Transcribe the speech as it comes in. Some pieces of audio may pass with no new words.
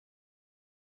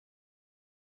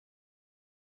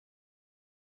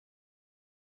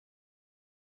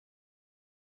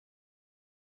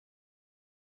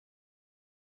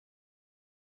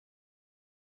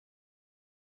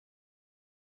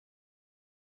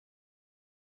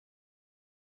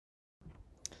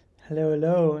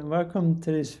Hello, and welcome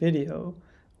to this video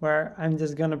where I'm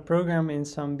just gonna program in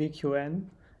some BQN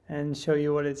and show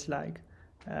you what it's like.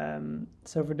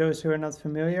 So for those who are not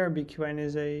familiar, BQN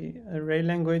is a array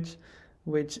language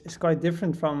which is quite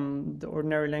different from the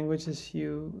ordinary languages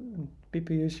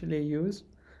people usually use.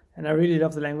 And I really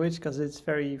love the language because it's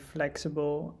very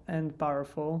flexible and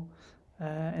powerful,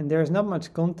 and there's not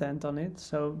much content on it.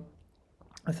 So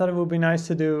I thought it would be nice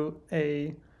to do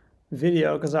a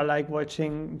video because I like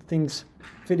watching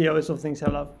videos of things I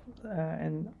love,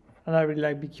 and I really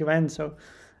like BQN. So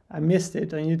I missed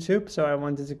it on YouTube, so I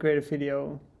wanted to create a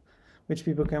video which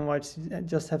people can watch,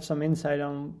 just have some insight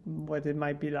on what it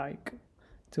might be like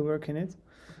to work in it.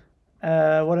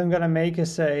 What I'm gonna make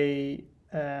is a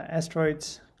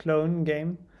Astroids clone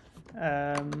game.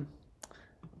 I'm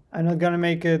not gonna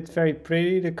make it very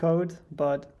pretty, the code,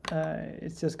 but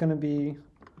it's just gonna be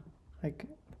like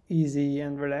easy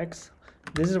and relaxed.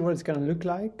 This is what it's gonna look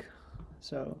like.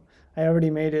 So I already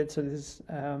made it, so this is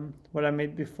what I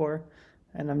made before,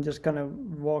 and I'm just gonna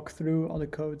walk through all the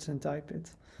codes and type it.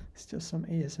 It's just some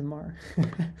ASMR,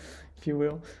 if you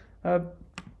will.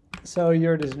 So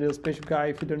you're this little spaceship guy,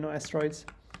 if you don't know asteroids,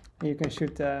 and you can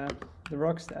shoot the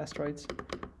rocks, the asteroids,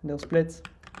 and they'll split.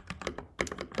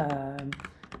 And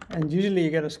usually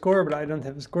you get a score, but I don't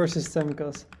have a score system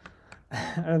because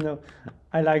I don't know.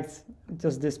 I liked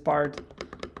just this part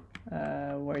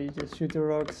where you just shoot the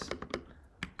rocks,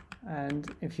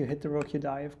 and if you hit the rock, you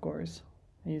die, of course.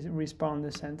 And you respawn in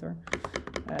the center.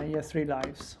 You have 3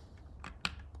 lives,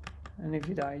 and if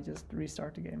you die, you just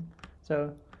restart the game.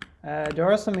 So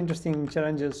there are some interesting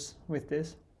challenges with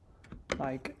this,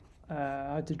 like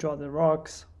how to draw the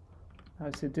rocks, how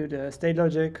to do the state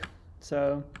logic.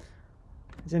 So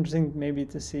it's interesting maybe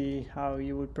to see how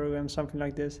you would program something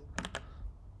like this.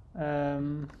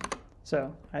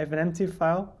 So I have an empty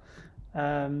file.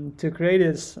 To create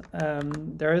this,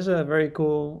 there is a very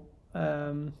cool,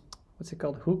 what's it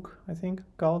called, hook, I think,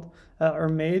 or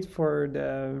made for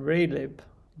the Raylib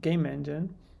game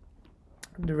engine.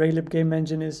 The Raylib game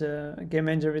engine is a game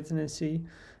engine written in C,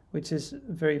 which is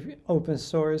very open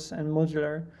source and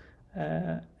modular.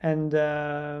 And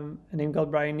a name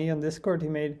called Brian E on Discord,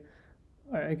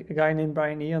 a guy named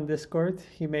Brian E on Discord,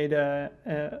 he made an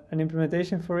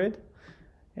implementation for it,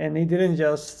 and he didn't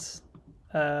just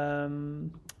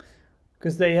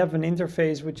because they have an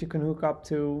interface which you can hook up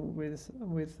to with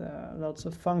lots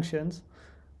of functions.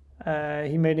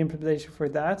 He made implementation for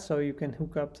that, so you can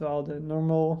hook up to all the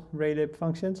normal Raylib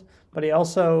functions, but he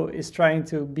also is trying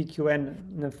to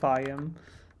BQN-ify them,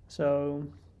 so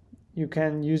you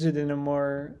can use it in a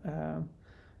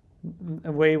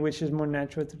way which is more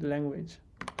natural to the language.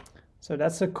 So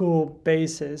that's a cool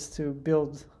basis to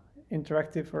build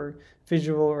interactive or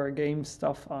visual or game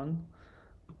stuff on,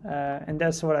 and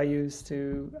that's what I use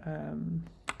to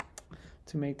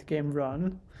make the game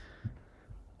run.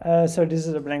 So this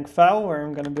is a blank file where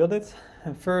I'm going to build it.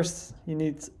 And first you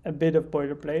need a bit of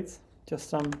boilerplate, just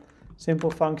some simple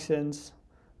functions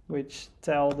which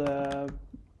tell the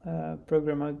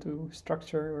program how to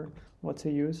structure or what to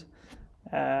use.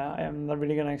 I am not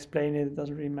really going to explain it, it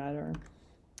doesn't really matter.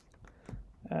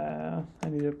 I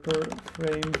need a per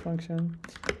frame function.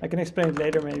 I can explain it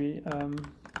later maybe,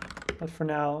 but for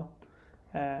now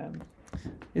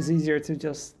it's easier to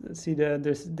just see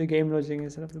the game logic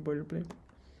instead of the boilerplate.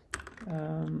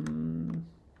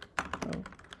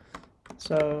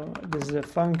 So this is a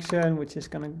function which is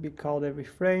going to be called every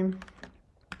frame,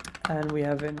 and we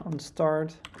have an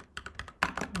onStart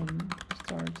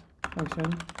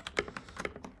function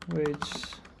which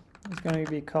is going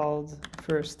to be called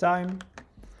first time.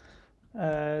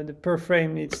 The per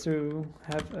frame needs to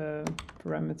have a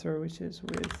parameter which is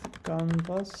with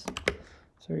canvas,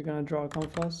 so you're going to draw a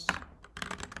canvas.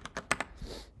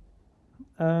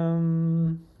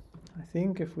 I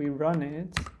think if we run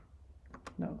it,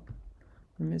 no,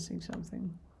 we're missing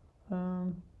something.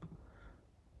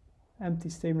 Empty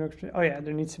statement. Oh yeah,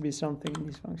 there needs to be something in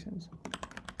these functions.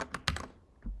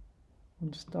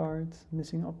 onStart,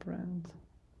 missing operand.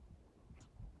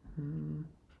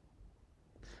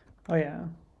 Oh yeah,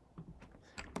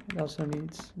 it also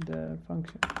needs the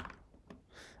function.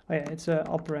 Oh yeah, it's an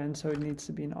operand, so it needs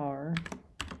to be an R.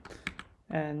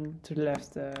 And to the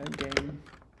left, the game.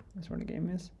 That's where the game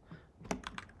is.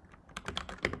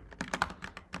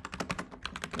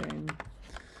 Game.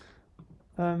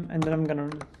 And then I'm gonna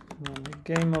run the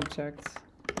game object.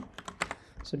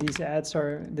 So these adds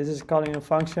this is calling a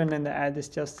function, and the add is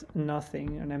just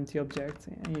nothing, an empty object,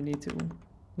 and you need to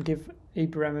give a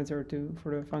parameter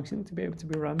for the function to be able to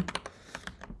be run.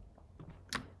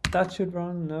 That should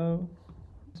run, no.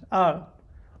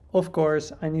 of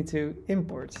course, I need to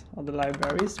import all the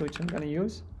libraries, which I'm going to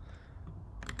use.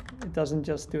 It doesn't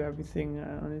just do everything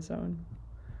on its own.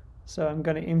 So I'm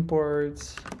going to import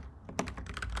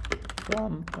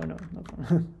from, oh no, not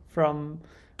from, from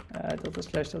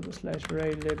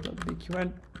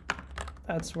 //Raylib.BQN.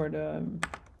 That's where the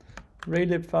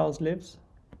Raylib files lives,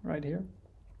 right here.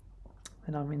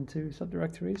 And I'm into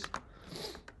subdirectories.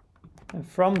 And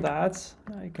from that,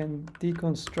 I can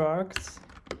deconstruct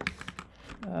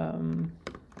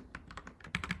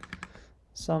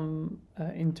some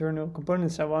internal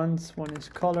components I want. One is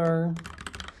color,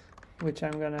 which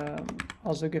I'm gonna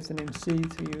also give the name C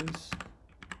to use.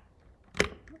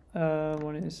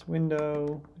 One is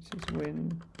window, which is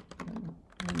window.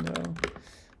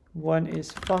 One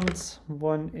is font,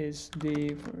 one is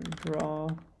D for draw,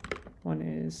 one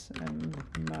is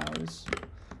mouse,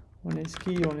 one is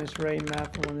key, one is ray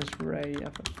map, one is ray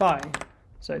FFI.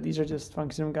 So these are just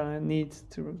functions I'm gonna need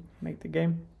to make the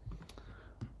game.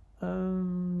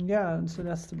 Yeah, so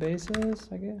that's the basis,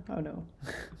 I guess. Oh no,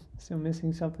 still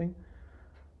missing something.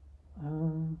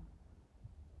 On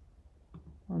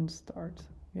start,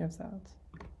 we have that.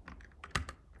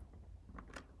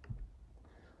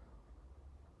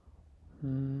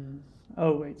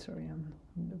 Oh wait, sorry, I'm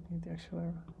looking at the actual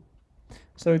error.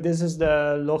 So this is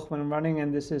the log when I'm running,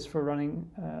 and this is for running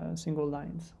single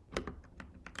lines.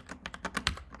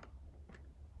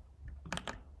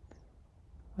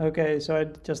 Okay, so I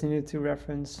just needed to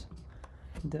reference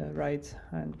the right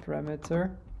hand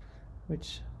parameter,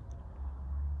 which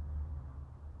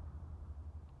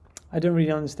I don't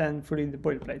really understand fully the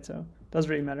boilerplate, so it doesn't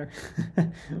really matter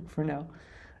for now.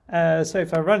 So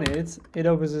if I run it, it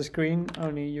opens a screen,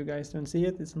 only you guys don't see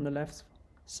it, it's on the left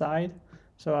side.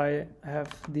 So I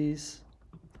have these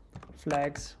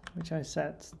flags, which I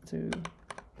set to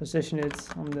position it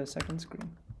on the second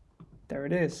screen. There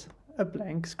it is, a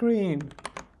blank screen.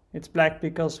 It's black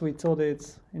because we told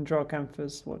it in draw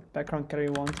canvas what background color we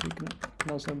want. We can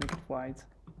also make it white.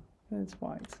 It's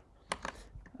white.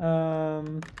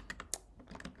 But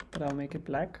I'll make it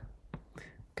black.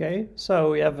 Okay,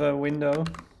 so we have a window,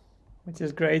 which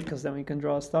is great because then we can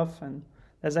draw stuff, and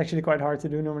that's actually quite hard to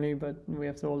do normally, but we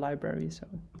have the whole library, so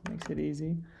it makes it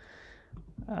easy.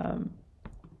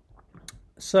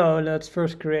 So let's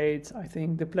first create, I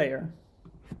think, the player,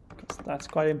 because that's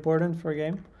quite important for a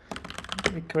game.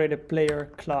 We create a player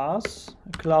class.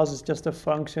 A class is just a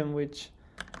function which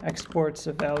exports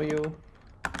a value,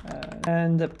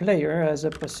 and the player has a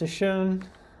position,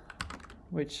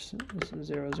 which is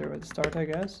 0, 0 at the start, I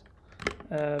guess.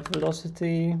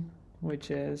 Velocity,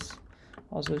 which is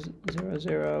also 0,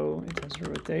 0. It has a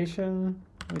rotation,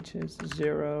 which is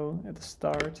 0 at the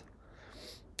start.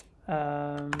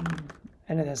 And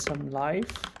it has some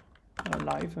life.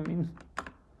 Life, I mean.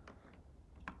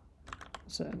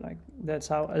 So like that's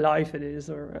how alive it is,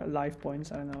 or life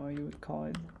points, I don't know how you would call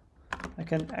it. I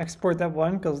can export that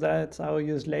one because that's I'll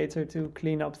use later to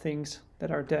clean up things that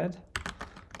are dead.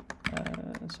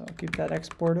 So I'll keep that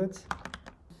exported.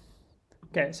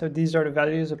 Okay, so these are the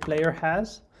values a player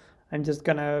has. I'm just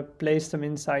gonna place them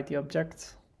inside the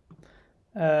object.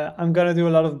 I'm gonna do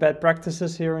a lot of bad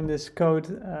practices here in this code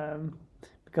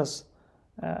because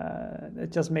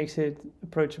it just makes it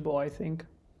approachable, I think.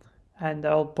 And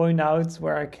I'll point out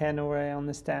where I can or where I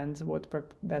understand what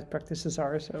bad practices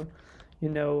are, so you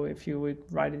know if you would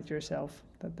write it yourself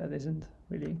that isn't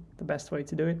really the best way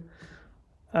to do it.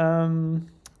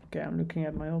 Okay, I'm looking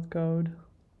at my old code.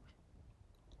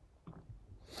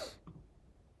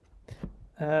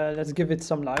 Let's give it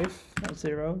some life, not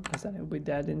 0, because then it will be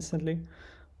dead instantly.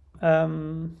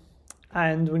 And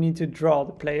we need to draw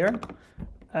the player.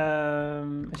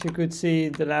 As you could see,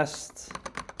 the last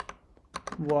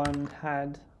one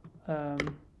had a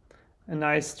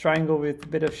nice triangle with a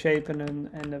bit of shape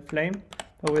and a flame,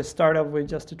 but we'll start off with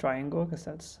just a triangle because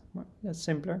that's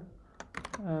simpler.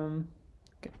 Okay,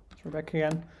 let's go back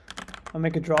again. I'll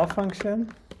make a draw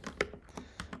function,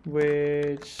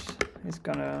 which is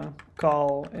gonna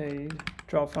call a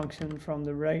draw function from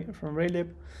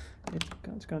Raylib.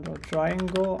 It's gonna draw a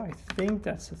triangle. I think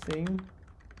that's a thing.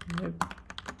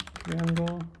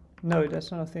 Triangle. No,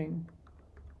 that's not a thing.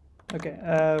 Okay,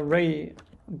 Ray,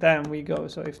 then we go.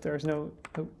 So if there's no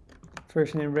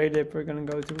version in Raylib, we're gonna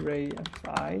go to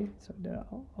RayFI. So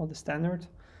all the standard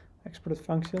exported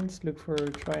functions. Look for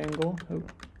triangle. Oh.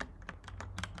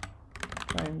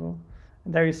 Triangle.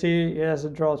 And there you see it has a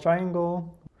draw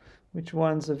triangle, which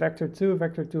wants a vector 2,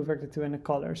 vector 2, vector 2, and a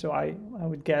color. So I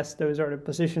would guess those are the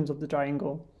positions of the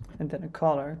triangle, and then a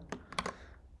color.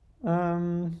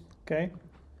 Okay.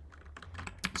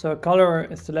 So a color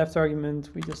is the left argument.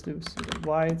 We just do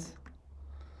white.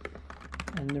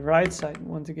 And the right side, we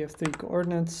want to give 3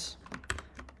 coordinates.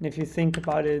 And if you think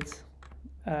about it,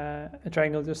 a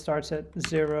triangle just starts at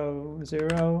 0,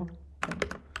 0,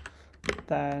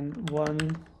 then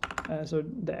 1. So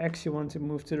the x you want to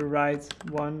move to the right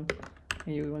 1,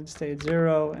 and you want to stay at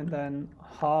 0, and then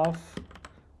half.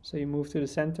 So you move to the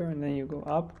center, and then you go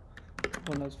up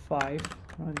 1.5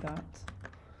 around that.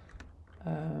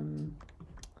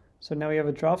 So now we have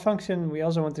a draw function. We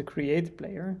also want to create a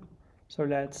player. So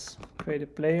let's create a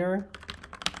player.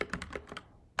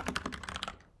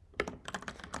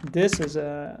 This is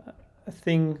a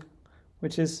thing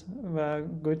which is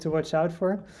good to watch out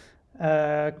for.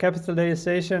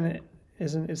 Capitalization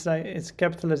it's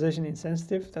capitalization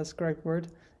insensitive. That's the correct word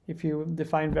if you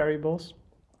define variables.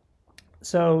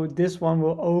 So this one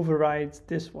will override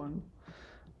this one,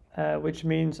 which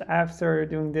means after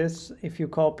doing this, if you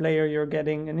call player, you're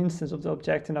getting an instance of the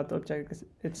object and not the object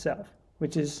itself,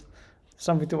 which is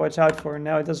something to watch out for.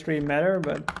 Now it doesn't really matter,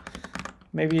 but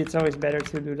maybe it's always better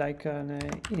to do like an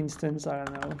instance. I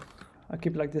don't know. I'll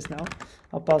keep it like this now.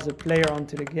 I'll pass the player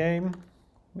onto the game,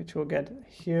 which we'll get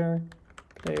here,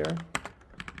 player.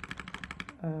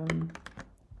 So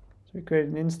we create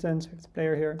an instance with the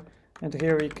player here, and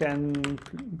here we can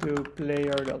do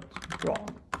player.draw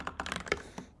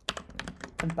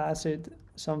and pass it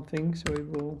something, so it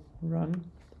will run.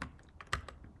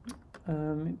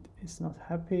 It's not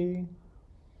happy.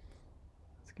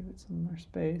 Let's give it some more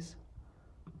space.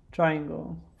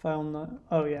 Triangle file not.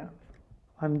 Oh yeah,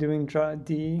 I'm doing draw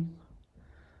D,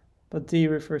 but D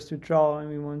refers to draw, and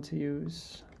we want to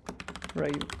use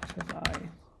Ray-FFI.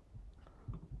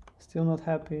 Still not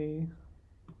happy.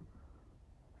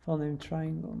 File name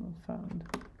triangle not found.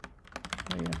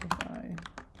 Ray-FFI.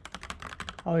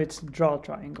 Oh, it's draw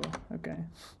triangle. Okay.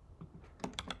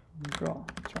 Draw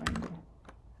triangle.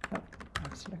 Oh,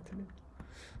 I've selected it.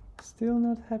 Still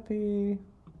not happy.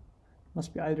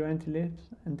 Must be either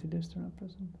anti-list or not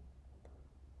present.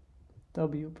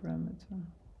 W parameter.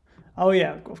 Oh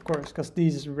yeah, of course, because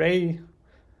these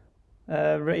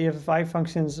Ray-FFI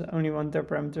functions only want their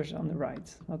parameters on the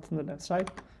right, not on the left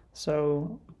side.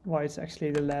 So y is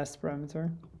actually the last parameter.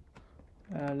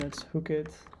 Let's hook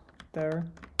it there.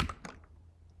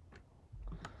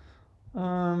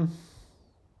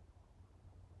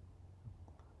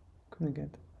 Couldn't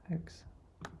get x.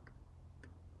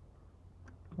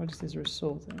 What is this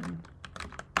result in?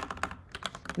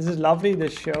 This is lovely. The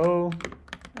show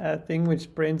thing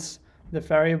which prints the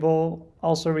variable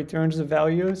also returns the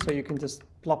value, so you can just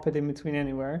plop it in between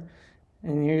anywhere.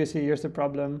 And here you see, here's the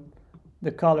problem.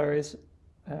 The color is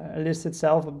a list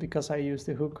itself, but because I used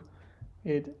the hook,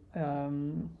 it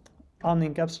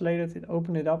unencapsulated, it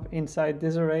opened it up inside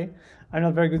this array. I'm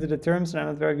not very good at the terms, and I'm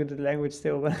not very good at the language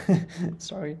still, but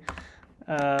sorry.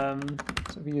 So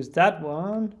if we use that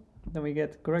one, then we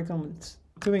get the correct one. It's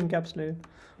too encapsulated.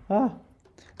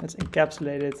 Let's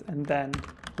encapsulate it and then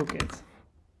hook it.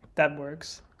 That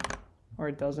works. Or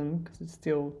it doesn't, because it's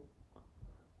still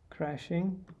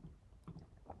crashing.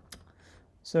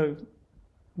 So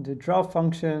the draw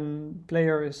function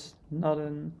player is not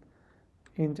an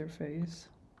interface,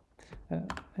 a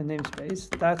namespace.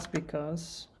 That's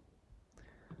because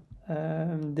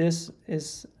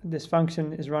this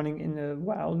function is running in a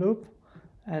while loop,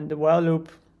 and the while loop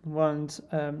wants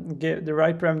the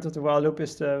right parameter of the while loop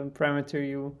is the parameter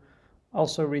you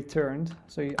also returned.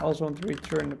 So you also want to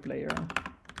return the player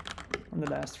on the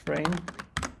last frame.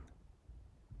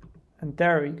 And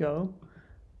there we go.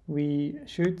 We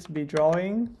should be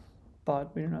drawing,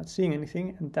 but we're not seeing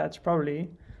anything, and that's probably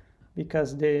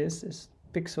because this is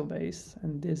pixel based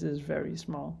and this is very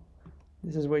small.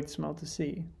 This is way too small to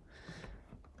see.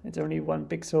 It's only 1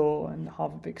 pixel and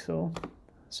half a pixel.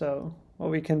 So what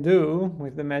we can do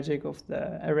with the magic of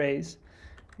the arrays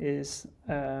is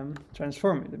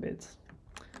transform it a bit.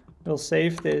 We'll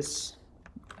save this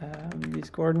these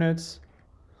coordinates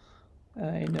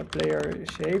in a player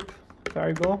shape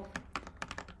variable.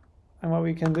 And what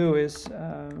we can do is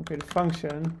create a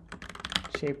function,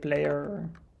 shape player,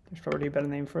 there's probably a better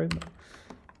name for it,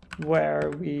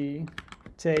 where we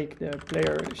take the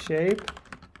player shape,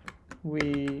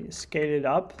 we scale it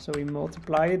up, so we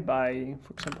multiply it by,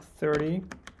 for example, 30.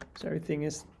 So everything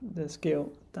is the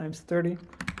scale times 30,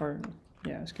 or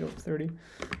yeah, scale of 30.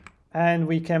 And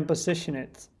we can position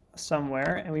it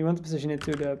somewhere, and we want to position it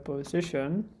to the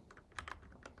position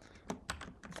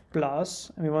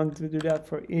plus, and we want to do that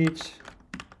for each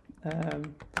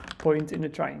point in the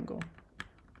triangle.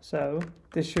 So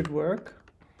this should work.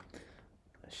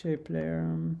 Shape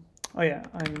layer. Oh yeah,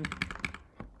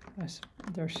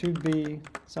 there should be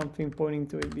something pointing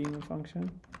to it being a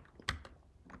function.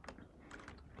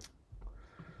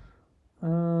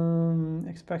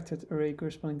 expected array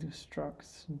corresponding to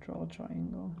struct, draw a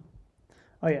triangle.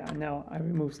 Oh yeah, now I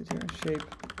removed it here. Shape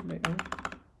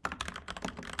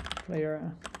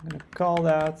player. I'm gonna call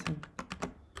that.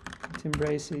 It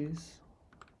embraces.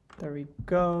 There we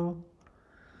go.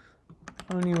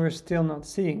 Only we're still not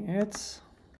seeing it.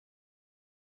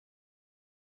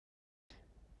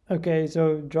 Okay,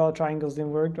 so draw triangles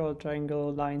didn't work. Draw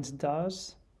triangle lines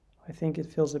does. I think it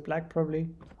fills it black probably.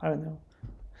 I don't know.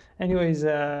 Anyways,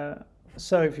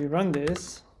 so if you run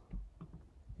this,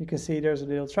 you can see there's a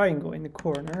little triangle in the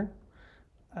corner.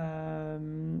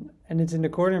 And it's in the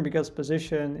corner because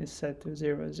position is set to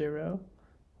 0, 0,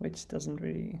 which doesn't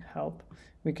really help.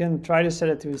 We can try to set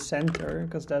it to the center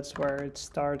because that's where it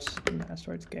starts in the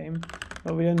Astroids game,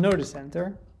 but we don't know the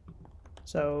center,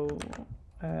 so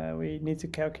we need to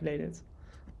calculate it.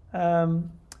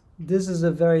 This is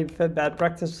a very bad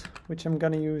practice, which I'm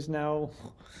gonna use now,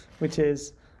 which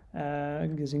is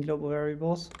using global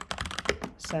variables.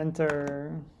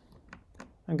 Center.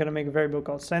 I'm gonna make a variable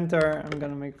called center. I'm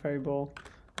gonna make a variable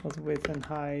called width and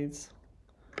height,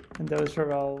 and those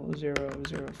are all 0,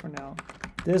 0 for now.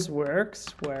 This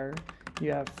works where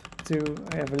you have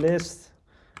a list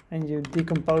and you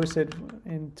decompose it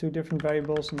in 2 different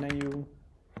variables, and then you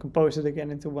compose it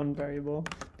again into 1 variable,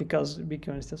 because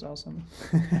BQN is just awesome.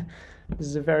 This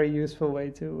is a very useful way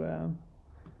to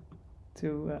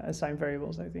assign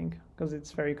variables, I think, because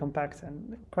it's very compact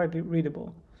and quite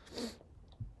readable.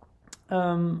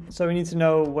 So we need to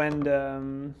know when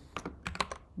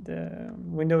the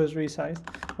window is resized.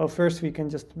 Well, first we can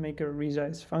just make a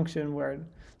resize function where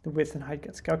the width and height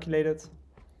gets calculated.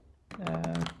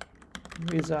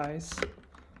 Resize.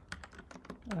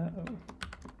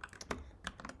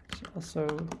 It's also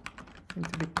going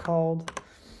to be called.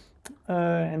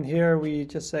 And here we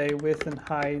just say width and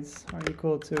height are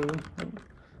equal to.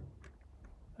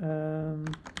 I'm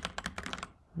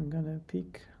gonna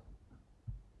peek.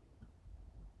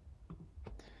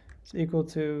 It's equal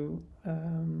to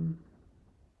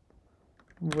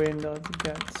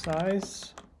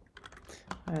win.getSize,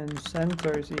 and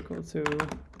center is equal to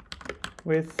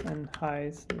width and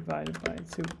height divided by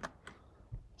 2.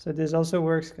 So this also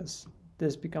works because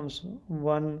this becomes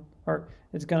 1, or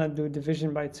it's gonna do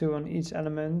division by 2 on each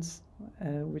element,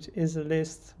 which is a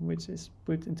list, which is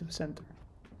put into the center.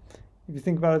 If you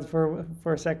think about it for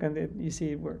a second, you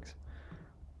see it works.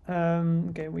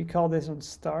 Okay, we call this on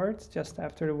start just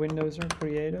after the windows are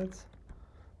created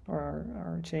or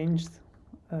are changed.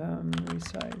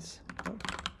 Resize.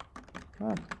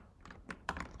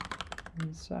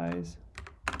 Resize.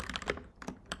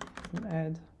 And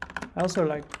add. I also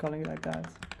like calling it like that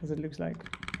because it looks like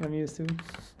what I'm used to.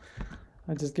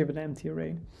 I just give it an empty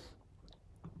array.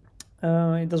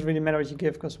 It doesn't really matter what you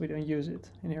give because we don't use it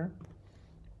in here.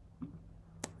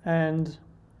 And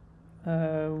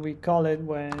we call it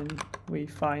when we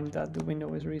find that the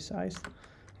window is resized.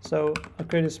 So I'll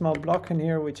create a small block in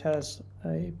here which has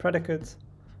a predicate,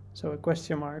 so a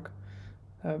question mark,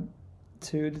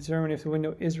 to determine if the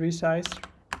window is resized.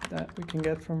 That we can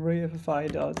get from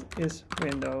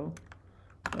reify.isWindow.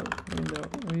 Window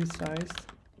resized.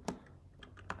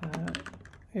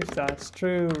 If that's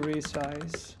true,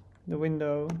 resize the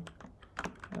window.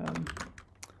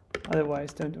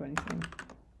 Otherwise, don't do anything.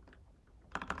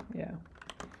 Yeah.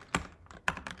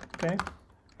 Okay,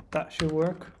 that should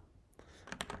work.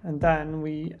 And then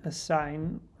we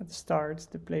assign at the start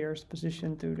the player's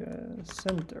position to the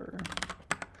center,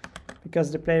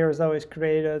 because the player is always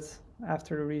created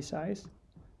after the resize.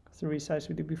 Because the resize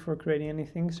we do before creating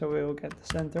anything, so we will get the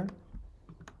center.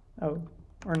 Oh,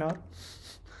 or not.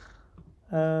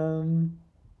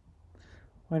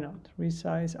 Why not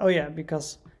resize? Oh yeah,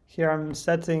 because here I'm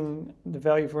setting the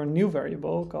value for a new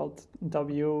variable called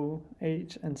W,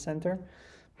 H, and center,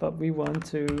 but we want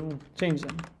to change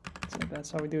them. So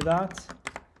that's how we do that.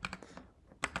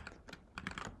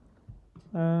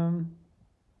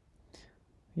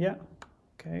 Yeah,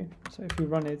 okay, so if you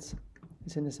run it,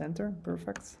 it's in the center,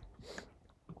 perfect.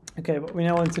 Okay, what we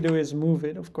now want to do is move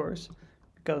it, of course,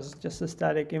 because just a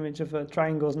static image of a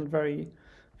triangle isn't very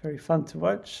fun to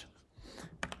watch.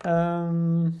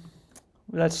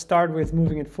 Let's start with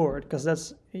moving it forward, because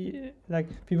that's, like,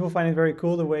 people find it very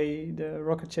cool the way the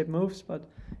rocket ship moves, but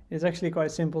it's actually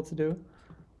quite simple to do.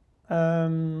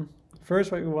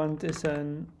 First, what we want is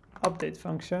an update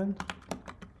function,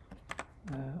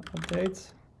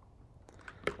 update,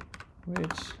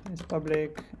 which is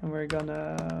public, and we're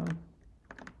gonna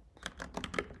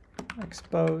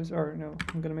expose, or no,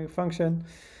 I'm gonna make a function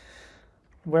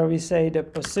where we say the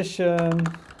position,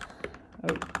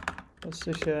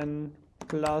 position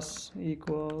plus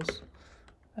equals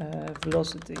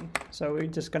velocity. So we're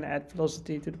just going to add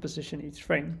velocity to the position each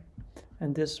frame.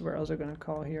 And this we're also going to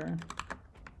call here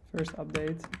first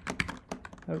update.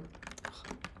 Oh.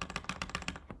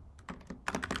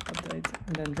 Update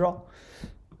and then draw.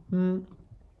 And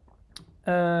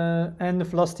the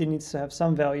velocity needs to have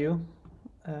some value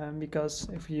because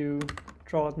if you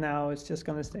draw it now, it's just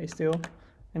going to stay still.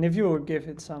 And if you would give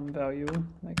it some value,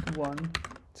 like 1,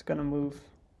 it's going to move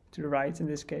to the right in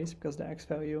this case because the x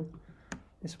value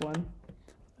is 1.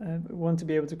 We want to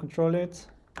be able to control it.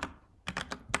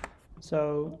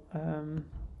 So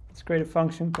let's create a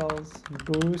function called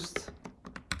boost.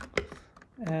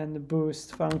 And the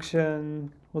boost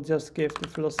function will just give the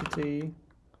velocity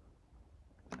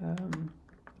a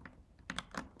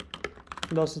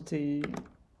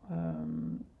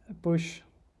push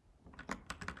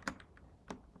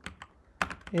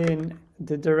in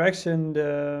the direction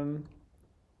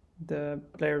the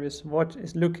player is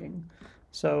looking.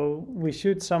 So we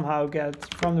should somehow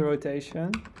get from the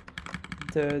rotation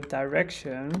the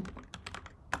direction.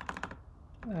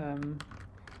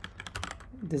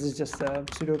 This is just a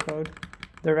pseudocode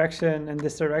direction, and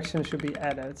this direction should be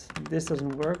added. This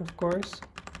doesn't work, of course.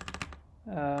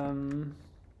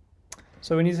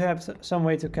 So we need to have some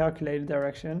way to calculate the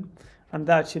direction, and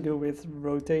that you do with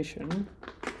rotation,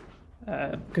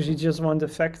 because you just want a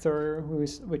vector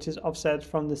which is offset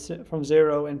from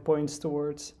 0 and points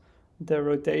towards the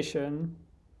rotation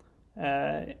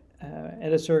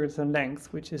at a certain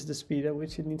length, which is the speed at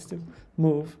which it needs to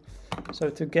move. So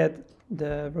to get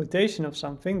the rotation of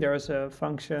something, there's a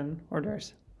function, or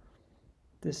there's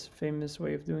this famous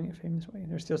way of doing it.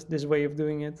 There's just this way of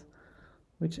doing it,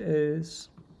 which is,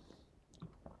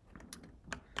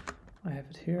 I have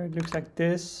it here. It looks like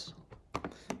this.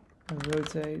 And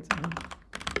rotate.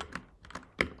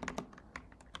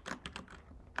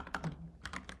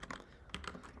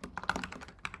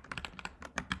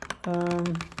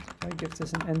 If I give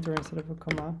this an enter instead of a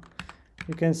comma,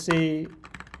 you can see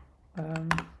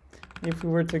if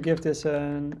we were to give this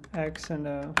an x and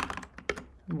a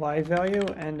y value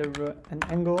and an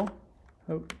angle,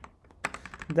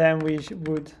 then we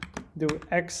would do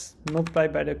x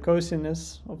multiplied by the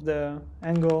cosinus of the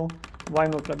angle, y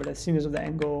multiplied by the sinus of the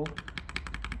angle,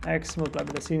 x multiplied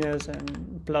by the sinus,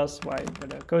 and plus y by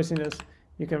the cosinus.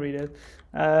 You can read it.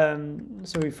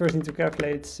 So we first need to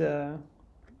calculate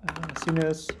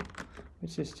sinus,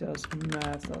 which is just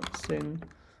math.sin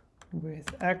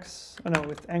with x,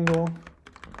 with angle,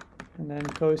 and then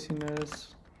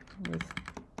cosinus with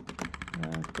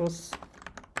cos.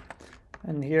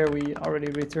 And here we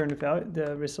already returned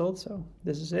the result, so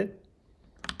this is it.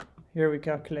 Here we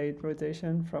calculate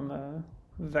rotation from a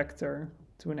vector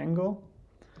to an angle.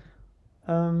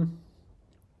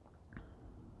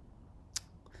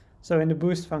 So in the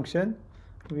boost function,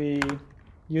 we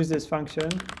use this function.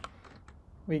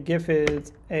 We give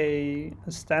it a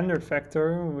standard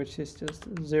vector, which is just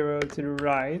 0 to the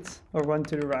right, or 1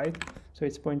 to the right, so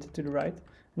it's pointed to the right.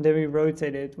 And then we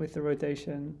rotate it with the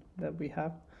rotation that we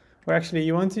have. Or actually,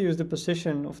 you want to use the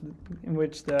position in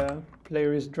which the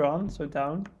player is drawn, so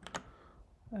down.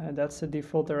 That's the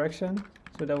default direction,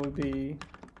 so that would be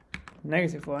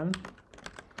 -1.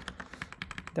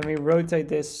 Then we rotate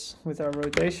this with our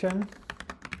rotation.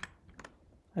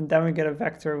 And then we get a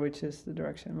vector, which is the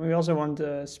direction. We also want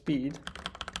the speed.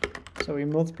 So we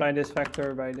multiply this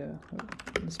vector by the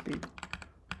speed.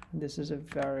 This is a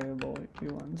variable if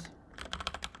you want.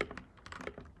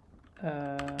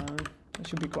 It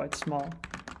should be quite small.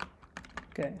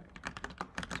 Okay.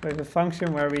 So we have a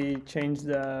function where we change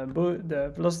the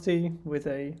velocity with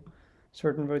a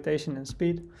certain rotation and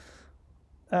speed.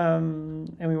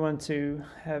 And we want to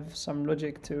have some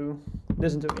logic to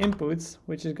listen to inputs,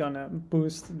 which is gonna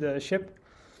boost the ship.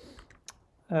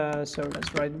 So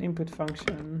let's write an input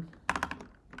function.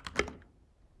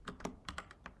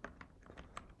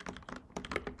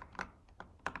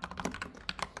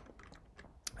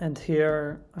 And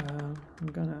here, I'm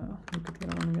gonna look at the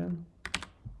other one again.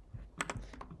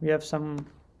 We have some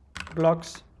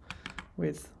blocks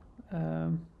with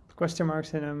question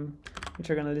marks in them,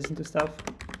 which are gonna listen to stuff.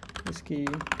 This key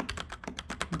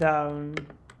down,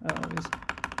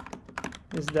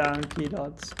 this down key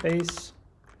dot space,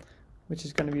 which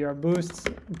is gonna be our boost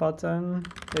button,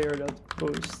 player dot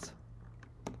boost.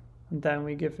 And then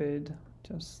we give it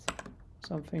just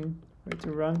something for it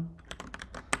to run.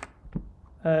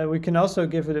 We can also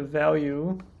give it a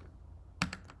value,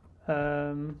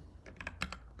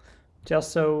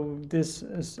 just so this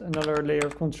is another layer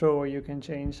of control where you can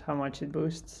change how much it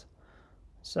boosts.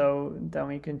 So then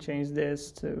we can change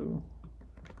this to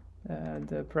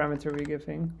the parameter we're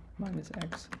giving,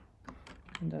 -x.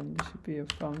 and then this should be a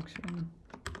function.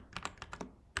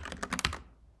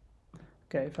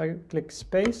 Okay, if I click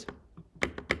space,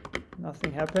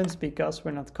 nothing happens because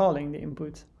we're not calling the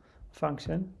input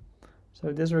function.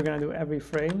 So this we're going to do every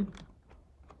frame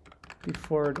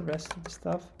before the rest of the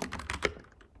stuff.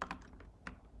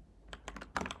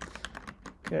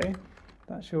 Okay,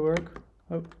 that should work.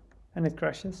 Oh, and it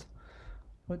crashes.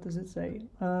 What does it say?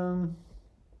 Trying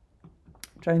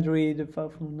to read the file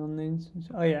from non-names.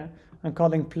 Oh yeah, I'm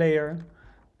calling player,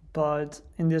 but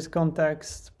in this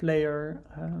context, player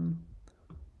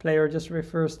just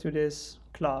refers to this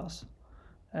class,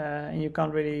 and you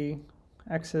can't really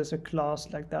access a class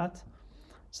like that.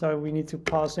 So we need to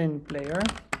pass in player,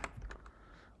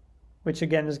 which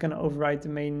again is going to override the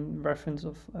main reference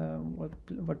of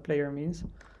what player means.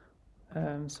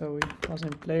 So we pass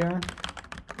in player.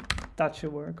 That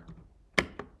should work.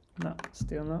 No,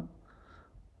 still not.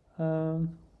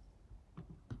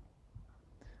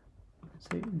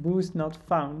 See, boost not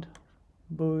found.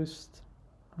 Boost.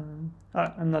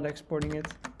 I'm not exporting it.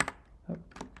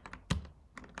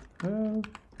 Oh.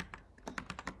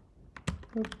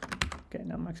 Okay,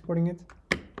 now I'm exporting it.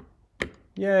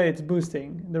 Yeah, it's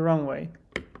boosting the wrong way.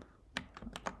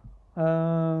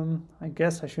 I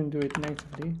guess I shouldn't do it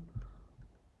natively.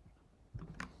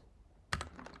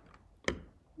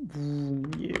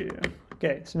 Yeah.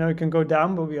 Okay, so now we can go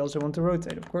down, but we also want to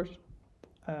rotate, of course.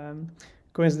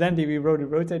 Coincidentally, we wrote a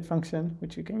rotate function,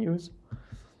 which you can use.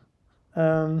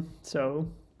 So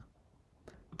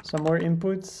some more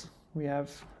inputs. We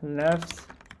have left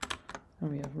and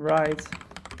we have right.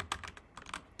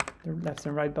 The left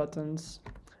and right buttons.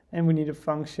 And we need a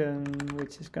function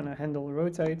which is going to handle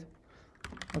rotate.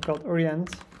 I called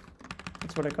orient.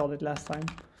 That's what I called it last time.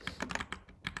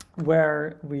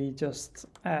 Where we just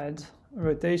add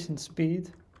rotation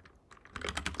speed.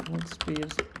 What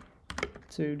speed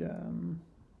to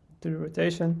the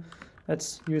rotation.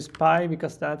 Let's use pi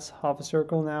because that's half a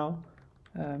circle now,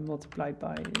 multiplied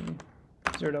by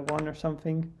 0.1 or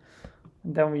something.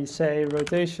 And then we say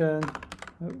rotation.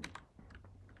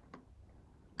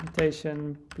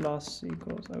 Rotation plus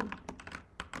equals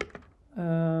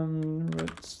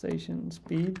rotation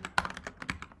speed,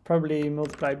 probably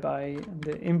multiplied by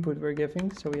the input we're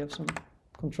giving, so we have some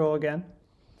control again.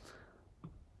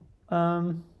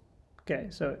 Okay,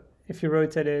 so if you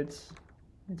rotate it,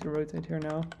 I need to rotate here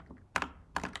now.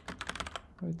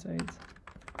 Rotate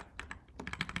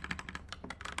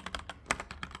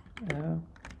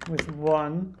with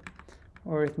 1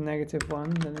 or with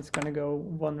 -1, then it's going to go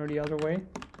one or the other way.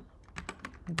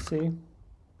 Let's see.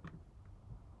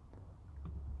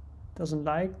 Doesn't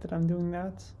like that I'm doing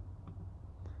that.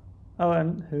 Oh,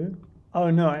 and who? Oh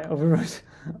no, I overwrote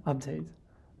update.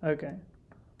 Okay.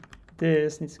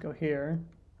 This needs to go here.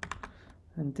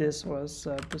 And this was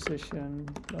position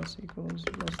plus equals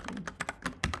plus 3.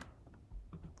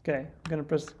 Okay, I'm going to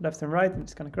press left and right and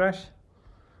it's going to crash.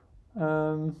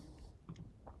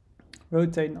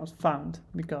 Rotate not found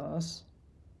because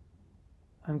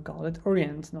I'm called it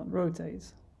orient, not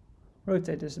rotate.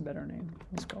 Rotate is a better name.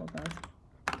 Let's call it that.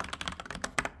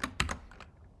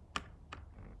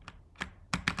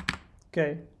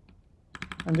 Okay,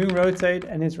 I'm doing rotate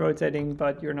and it's rotating,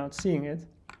 but you're not seeing it.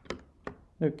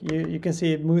 Look, you can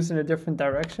see it moves in a different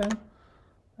direction,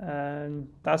 and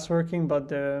that's working, but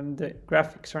the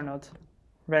graphics are not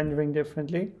rendering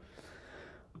differently.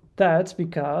 That's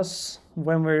because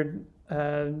when we're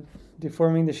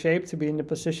deforming the shape to be in the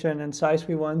position and size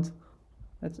we want,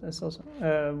 that's also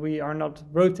we are not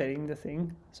rotating the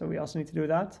thing, so we also need to do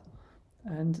that.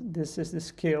 And this is the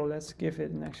scale. Let's give it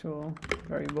an actual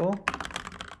variable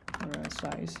or a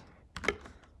size,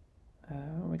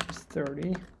 which is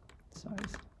 30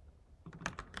 size.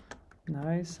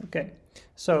 Nice. Okay,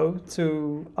 so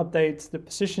to update the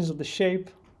positions of the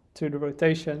shape to the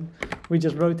rotation, we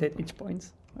just rotate each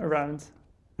point around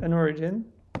an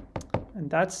origin,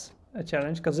 and that's a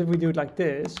challenge because if we do it like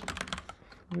this,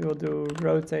 we will do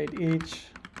rotate each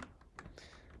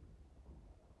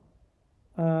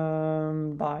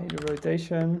by the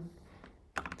rotation.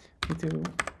 We do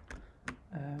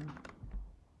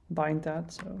bind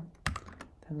that, so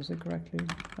that was it correctly.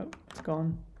 Oh, it's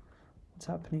gone. What's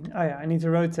happening? Oh yeah, I need to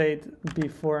rotate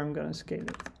before I'm gonna scale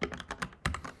it.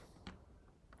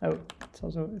 Oh,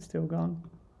 it's still gone.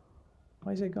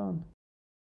 Why is it gone?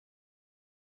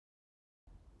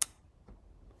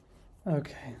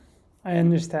 Okay, I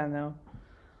understand now.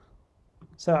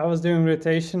 So I was doing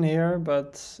rotation here,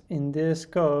 but in this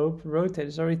scope, rotate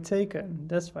is already taken.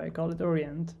 That's why I call it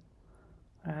orient.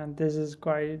 And this is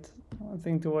quite a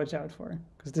thing to watch out for,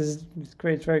 because this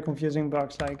creates very confusing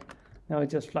bugs, like now it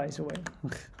just flies away.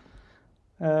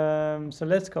 So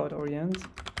let's call it orient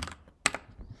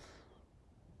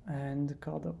and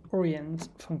call the orient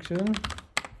function.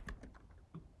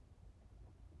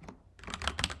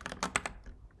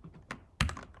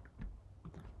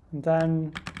 And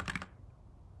then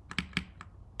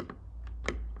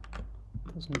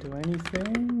doesn't do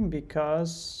anything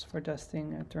because for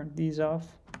testing I turned these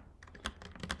off.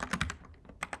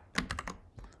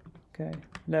 Okay,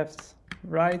 left,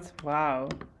 right, wow,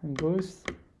 and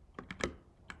boost.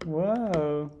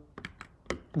 Whoa.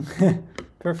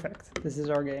 Perfect, this is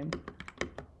our game.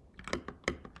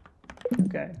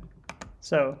 Okay,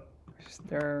 so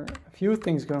there are a few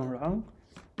things going wrong.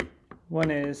 One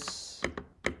is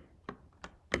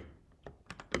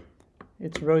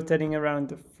it's rotating around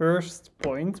the first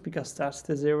point because that's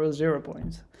the 0, 0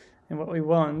 point. And what we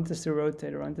want is to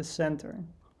rotate around the center.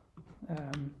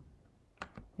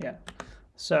 Yeah,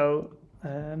 so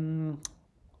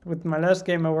with my last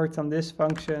game I worked on this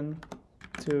function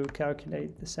to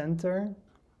calculate the center.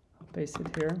 I'll paste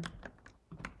it here.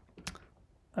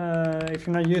 If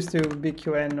you're not used to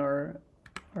BQN or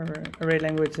array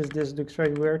languages, this looks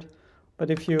very weird. But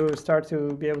if you start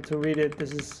to be able to read it,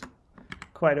 this is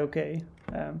quite okay.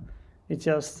 It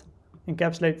just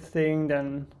encapsulates the thing,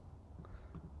 then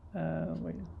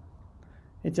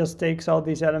it just takes all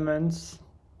these elements,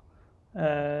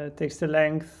 takes the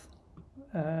length,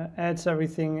 adds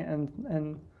everything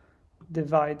and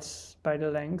divides by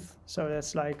the length. So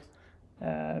that's like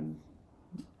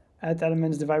add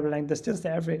elements, divide by length. That's just the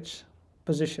average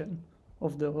position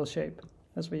of the whole shape.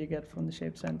 That's what you get from the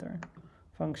shape center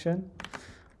function.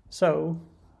 So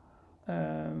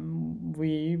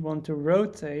we want to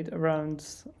rotate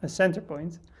around a center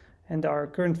point, and our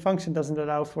current function doesn't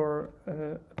allow for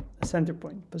a center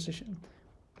point position.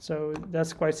 So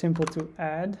that's quite simple to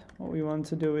add. What we want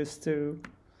to do is to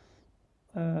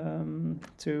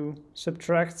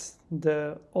subtract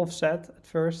the offset at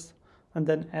first and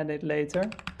then add it later.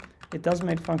 It does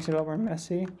make the function a lot more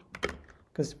messy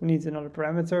because we need another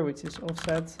parameter, which is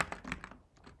offset.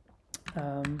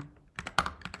 And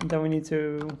then we need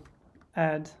to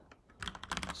add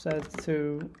set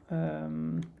to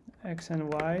x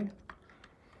and y.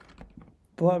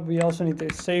 But we also need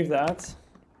to save that.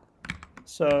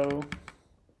 So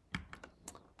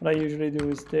what I usually do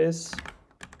is this.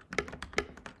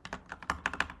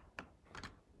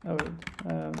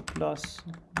 Plus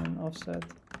an offset.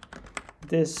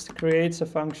 This creates a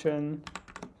function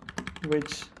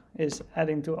which is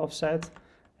adding to offset,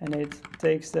 and it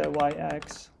takes the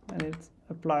y-axis and it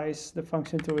applies the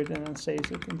function to it and then saves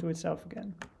it into itself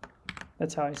again.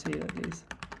 That's how I see it at least.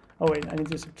 Oh wait, I need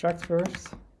to subtract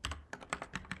first,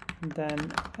 and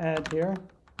then add here.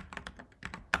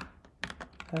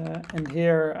 And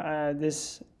here,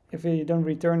 this, if you don't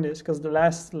return this, because the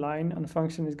last line on the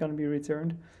function is going to be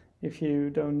returned, if you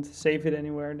don't save it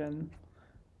anywhere, then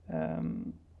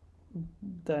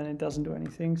it doesn't do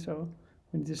anything. So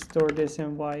we need to store this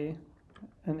in y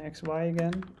and xy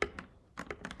again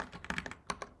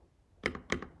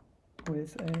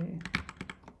with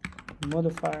a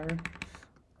modifier.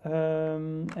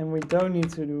 And we don't need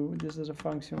to do this as a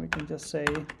function. We can just say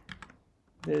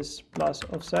this plus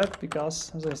offset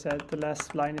because, as I said, the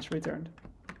last line is returned.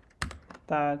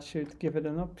 That should give it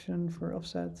an option for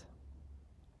offset.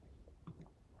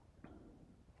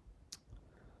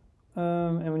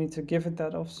 And we need to give it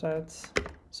that offset.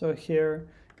 So here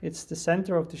it's the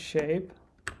center of the shape.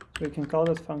 So we can call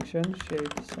that function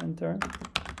shape center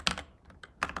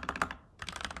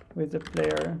with the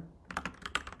player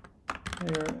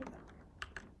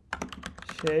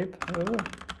shape. Oh.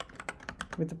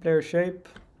 With the player shape,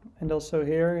 and also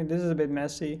here, this is a bit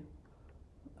messy.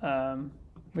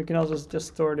 We can also just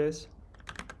store this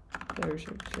player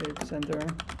shape center,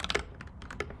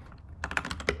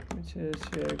 which is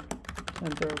shape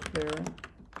center of player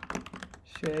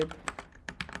shape.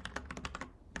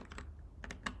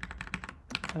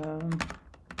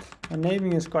 And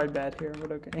naming is quite bad here,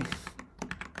 but okay.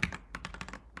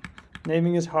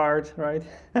 Naming is hard, right?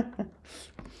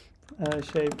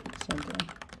 Shape center.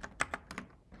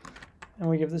 And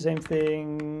we give the same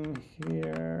thing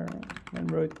here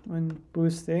when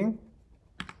boosting.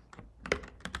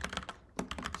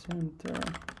 Center.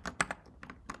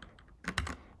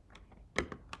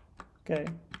 Okay,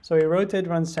 so we rotate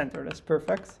around center, that's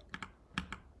perfect.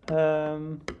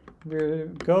 We're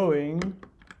going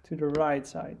to the right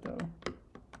side though.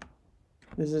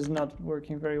 This is not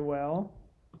working very well.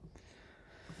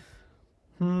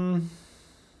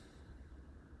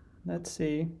 Let's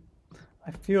see.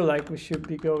 I feel like we should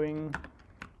be going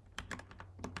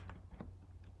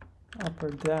up or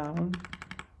down.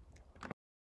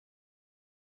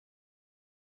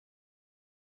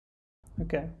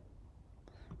 Okay.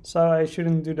 So I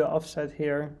shouldn't do the offset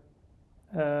here.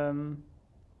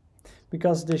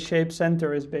 Because the shape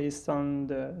center is based on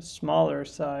the smaller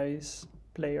size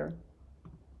player.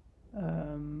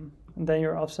 And then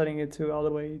you're offsetting it to all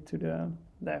the way to the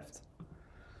left.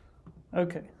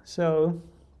 Okay, so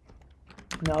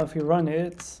now if you run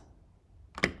it,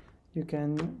 you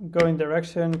can go in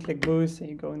direction, click boost, and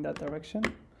you go in that direction.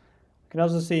 You can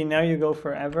also see now you go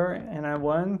forever, and I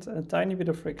want a tiny bit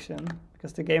of friction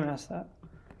because the game has that.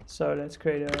 So let's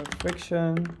create a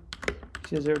friction,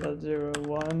 which is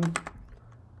 0.01.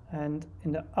 And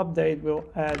in the update, we'll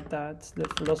add that the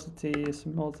velocity is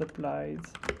multiplied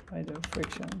by the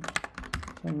friction.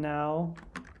 So now,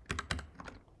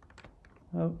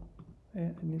 oh,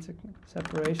 it needs a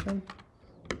separation.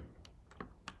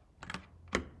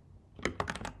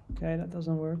 Okay, that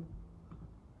doesn't work.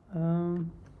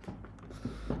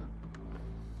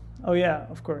 Oh yeah,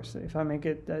 of course, if I make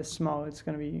it as small, it's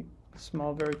going to be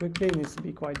small very quickly. It needs to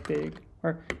be quite big,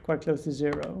 or quite close to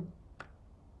 0.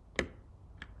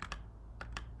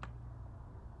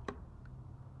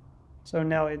 So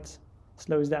now it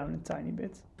slows down a tiny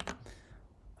bit.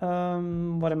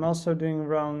 What I'm also doing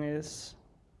wrong is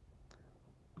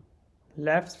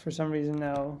left for some reason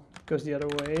now goes the other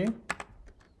way.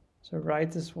 So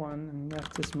right is 1 and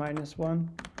left is -1.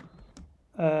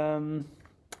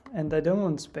 And I don't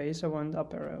want space, I want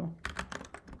up arrow.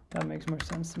 That makes more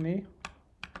sense to me.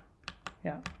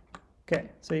 Yeah. Okay,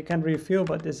 so you can't really feel,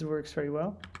 but this works very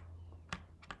well.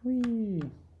 Whee!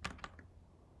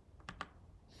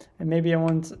 And maybe I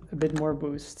want a bit more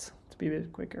boost to be a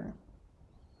bit quicker.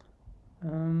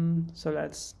 So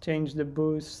let's change the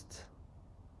boost.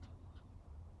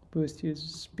 Boost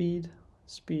uses speed.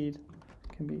 Speed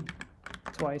can be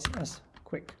twice as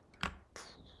quick.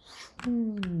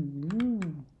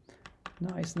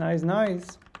 Nice, nice,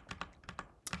 nice.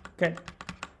 Okay,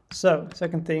 so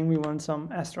second thing, we want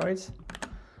some asteroids.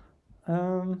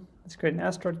 Let's create an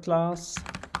asteroid class,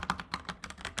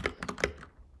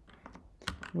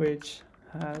 which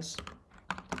has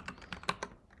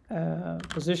a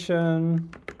position,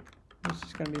 which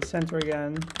is going to be center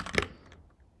again.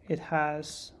 It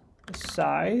has a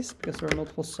size, because there are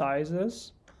multiple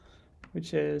sizes,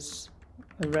 which is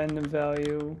a random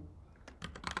value,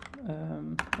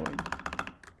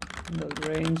 the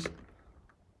range,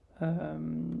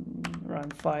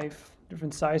 around 5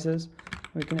 different sizes.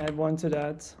 We can add 1 to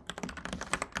that,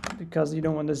 because you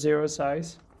don't want a 0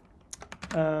 size.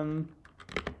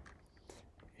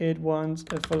 It wants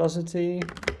a velocity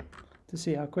to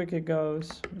see how quick it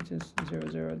goes, which is 0,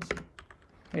 0.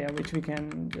 Yeah, which we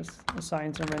can just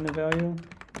assign some random value.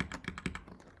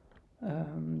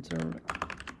 So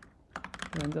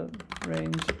random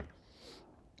range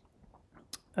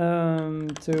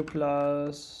 2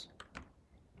 plus.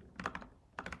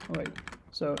 Oh wait,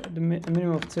 so a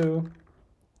minimum of 2,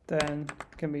 then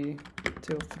can be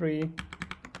till 3,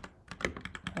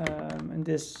 and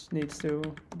this needs to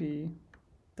be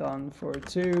done for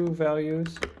 2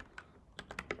 values.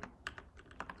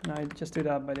 And I just do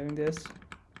that by doing this.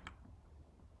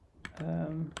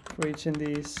 For each in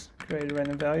these, create a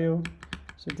random value.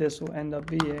 So this will end up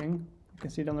being, you can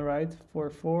see it on the right, 4,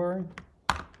 4,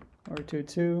 or 2,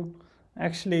 2.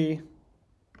 Actually,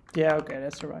 yeah, okay,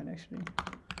 that's the right actually.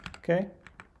 Okay.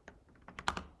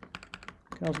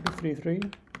 Can also be 3, 3,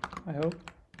 I hope.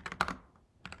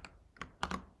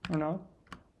 Or not?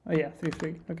 Oh yeah, 3,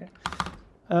 3, okay.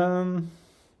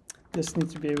 This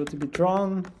needs to be able to be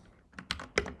drawn.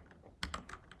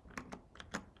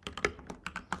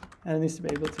 And it needs to be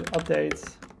able to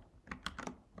update.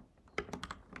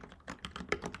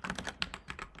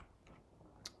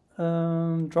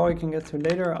 Draw you can get to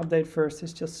later. Update first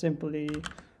is just simply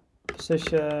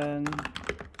position.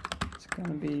 It's going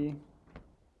to be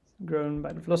grown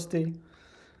by the velocity.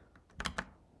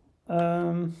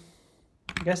 I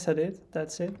guess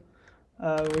that's it.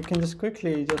 We can just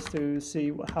quickly, just to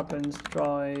see what happens,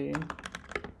 draw a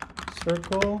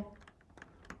circle.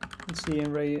 Let's see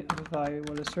in Raylib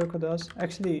what a circle does.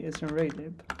 Actually, it's in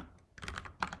Raylib.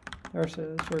 There's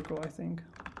a circle, I think.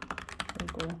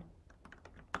 Circle.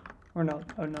 Or not,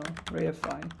 oh no, Raylib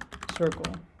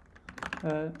circle.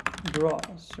 Draw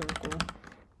circle.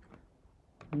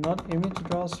 Not image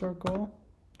draw circle.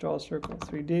 Draw circle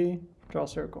 3D, draw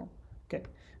circle. Okay,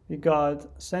 we got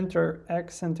center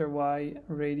X, center Y,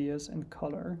 radius, and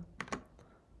color.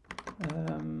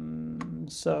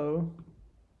 So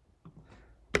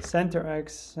center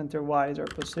X, center Y is our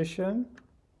position.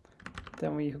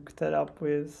 Then we hook that up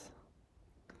with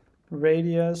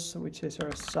radius, which is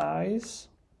our size,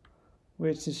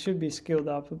 which it should be scaled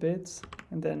up a bit,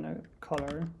 and then a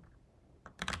color,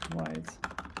 white.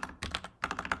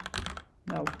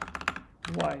 No,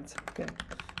 white. Okay.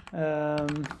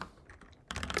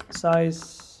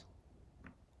 Size.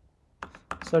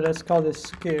 So let's call this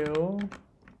scale.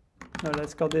 No,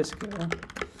 let's call this scale.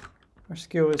 Our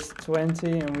scale is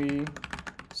 20, and we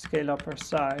scale up our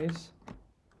size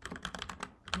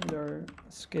with our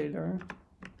scalar.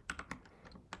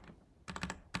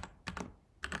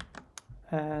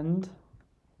 And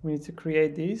we need to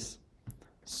create these.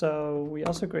 So we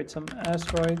also create some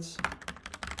asteroids,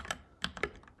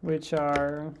 which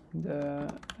are the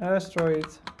asteroid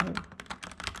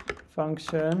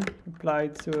function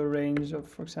applied to a range of,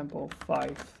 for example,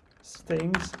 5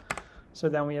 things. So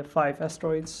then we have 5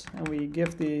 asteroids, and we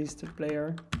give these to the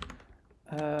player.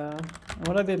 And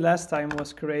what I did last time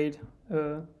was create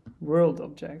a world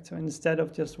object. So instead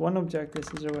of just one object, this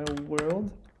is a real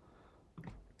world.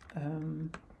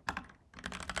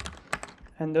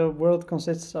 And the world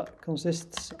consists of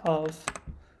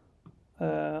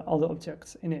all the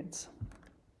objects in it.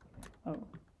 Oh,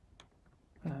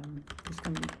 this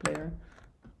can be player.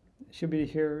 It should be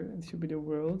here. It should be the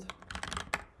world.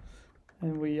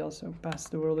 And we also pass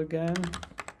the world again.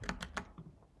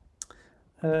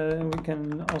 And we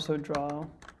can also draw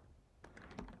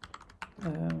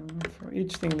for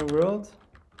each thing in the world.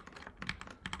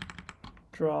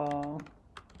 Draw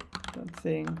that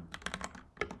thing.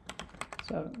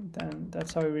 So then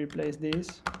that's how we replace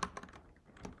these.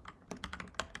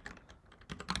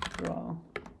 Draw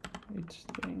each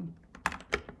thing.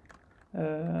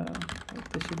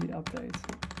 This should be update.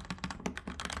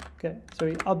 Okay, so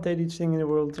we update each thing in the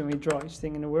world and we draw each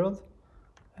thing in the world.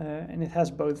 And it has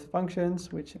both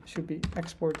functions, which should be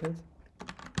exported.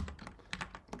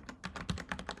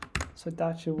 So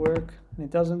that should work, and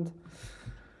it doesn't.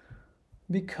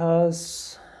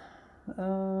 Because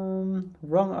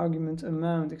wrong argument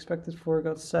amount expected for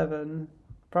got 7.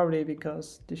 Probably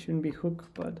because this shouldn't be hook,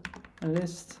 but a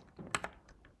list.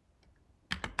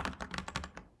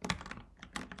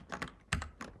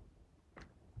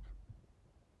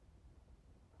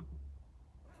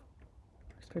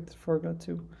 Expected for got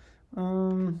 2.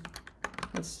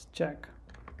 Let's check.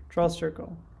 Draw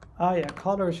circle. Ah yeah,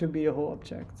 color should be a whole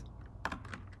object.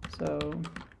 So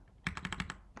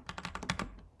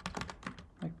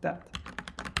like that.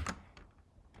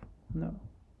 No.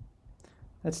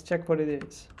 Let's check what it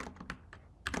is.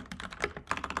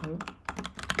 Oh.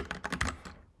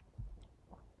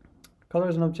 Color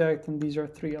is an object, and these are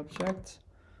 3 objects.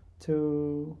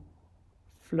 2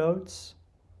 floats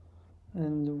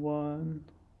and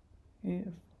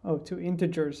 2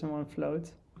 integers and 1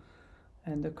 float.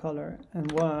 And the color,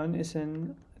 and 1 is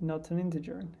not an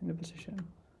integer in the position.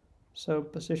 So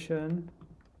position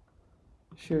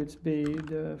should be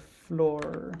the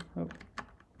floor. Oh.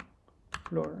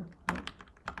 Floor. Oh.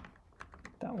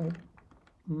 That one.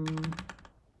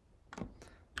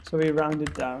 So we round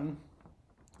it down.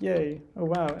 Yay. Oh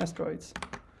wow, asteroids.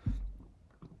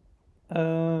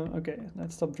 Okay,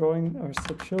 let's stop drawing or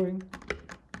stop showing.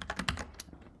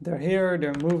 They're here,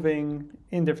 they're moving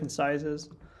in different sizes.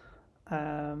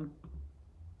 And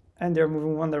they're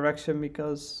moving one direction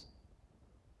because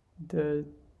the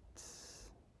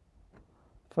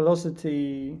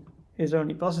velocity is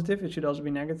only positive. It should also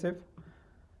be negative.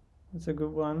 That's a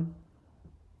good one.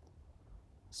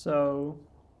 So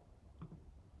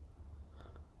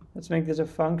let's make this a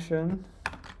function,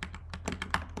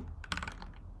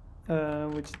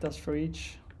 which does for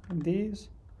each of these.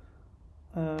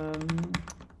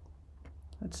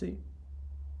 Let's see.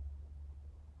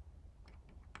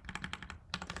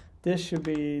 This should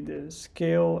be the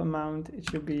scale amount it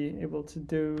should be able to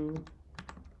do.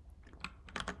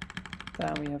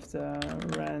 Then we have the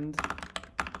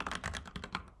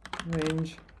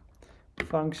range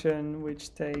function,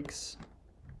 which takes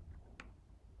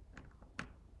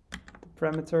the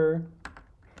parameter.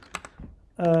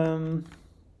 And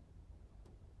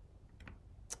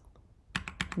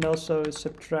also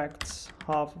subtracts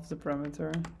half of the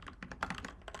parameter.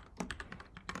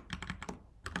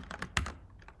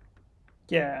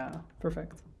 Yeah,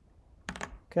 perfect.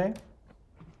 Okay.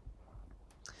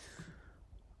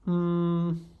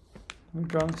 We're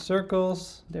drawing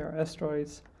circles. They are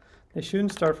asteroids. They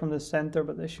shouldn't start from the center,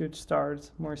 but they should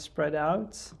start more spread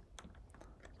out. So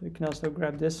we can also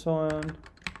grab this one,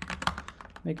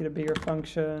 make it a bigger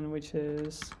function, which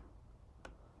is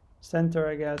center,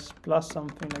 I guess, plus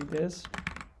something like this.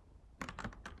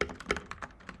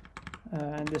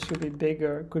 And this should be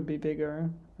bigger, could be bigger.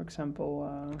 For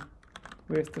example,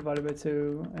 width divided by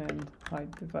 2 and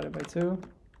height divided by 2.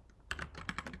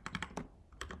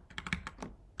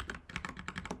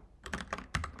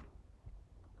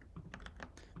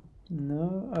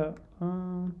 No,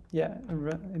 yeah,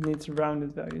 it needs a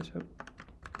rounded value, so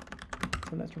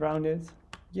let's round it.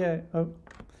 Yeah, oh,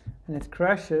 and it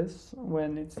crashes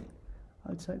when it's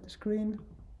outside the screen.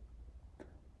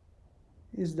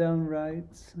 Is down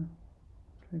right.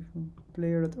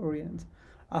 Player.orient.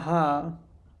 Aha.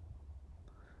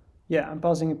 Yeah, I'm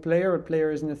passing a player, but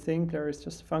player isn't a thing, player is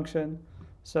just a function.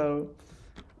 So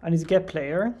I need to get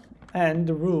player, and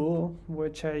the rule,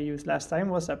 which I used last time,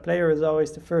 was that player is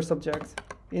always the first object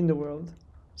in the world.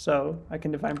 So I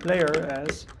can define player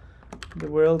as the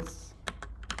world,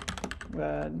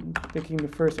 picking the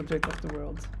first object of the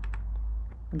world.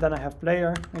 And then I have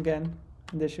player again,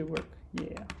 and this should work.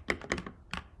 Yeah,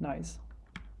 nice.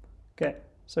 Okay,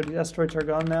 so the asteroids are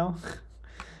gone now.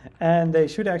 And they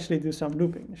should actually do some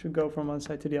looping. They should go from one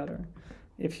side to the other.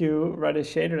 If you write a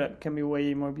shader, that can be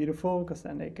way more beautiful, because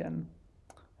then they can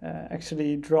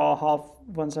actually draw half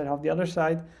one side, half the other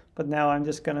side. But now I'm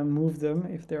just gonna move them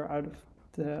if they're out of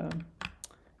the,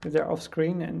 if they're off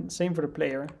screen, and same for the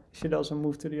player. You should also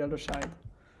move to the other side.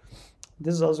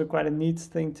 This is also quite a neat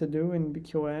thing to do in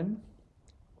BQN.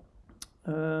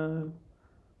 So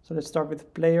let's start with the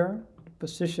player. The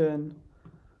position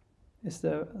is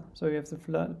so you have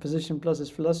the position plus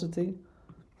its velocity,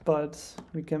 but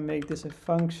we can make this a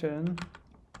function.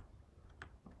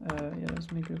 Yeah,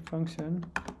 let's make it a function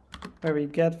where we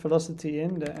get velocity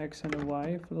in, the x and the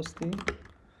y velocity,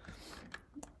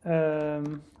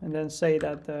 and then say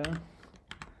that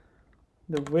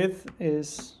the width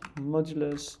is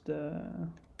modulus the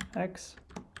x,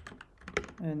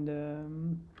 and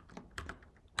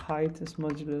height is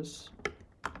modulus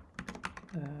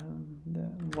the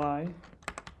y.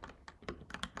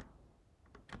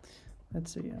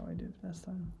 Let's see how I did it last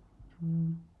time.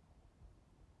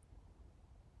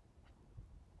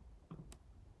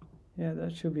 Yeah,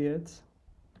 that should be it.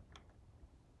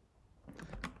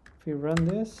 If we run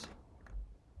this,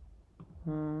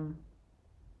 oh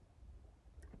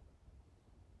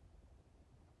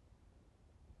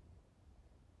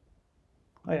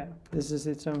yeah, this is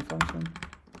its own function.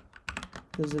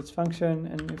 This is its function,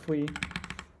 and if we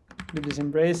do this in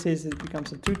braces, it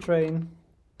becomes a 2 train.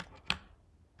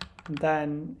 And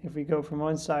then if we go from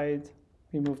one side,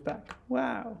 we move back.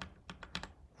 Wow!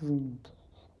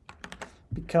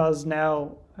 Because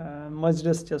now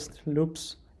modulus just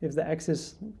loops. If the x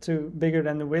is bigger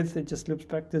than the width, it just loops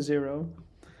back to 0.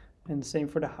 And same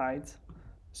for the height.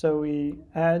 So we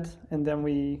add, and then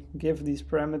we give these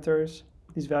parameters,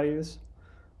 these values,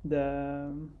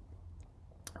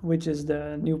 which is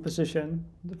the new position,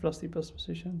 the velocity plus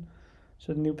position.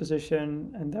 So the new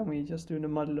position, and then we just do the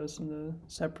modulus and the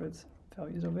separate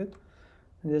values of it.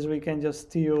 And this we can just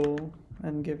steal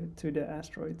and give it to the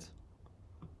asteroid.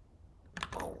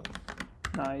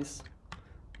 Nice.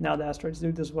 Now the asteroids do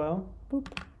it as well. Boop.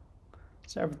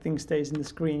 So everything stays in the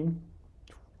screen.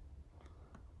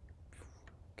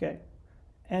 Okay.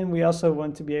 And we also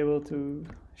want to be able to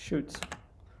shoot.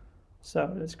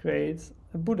 So let's create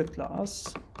a bullet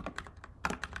class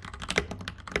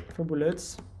for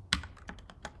bullets.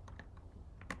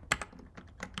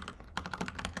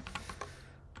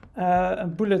 A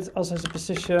bullet also has a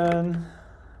position,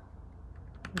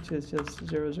 which is just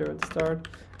 0, 0 to start.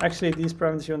 Actually, these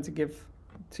parameters you want to give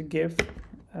so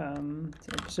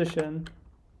a position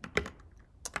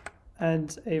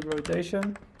and a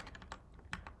rotation.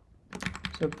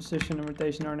 So position and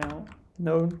rotation are now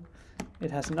known. It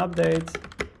has an update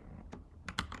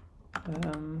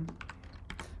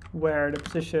where the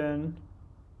position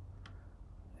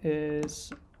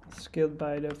is scaled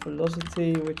by the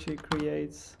velocity, which you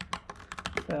create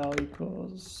val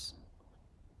equals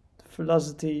the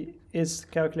velocity is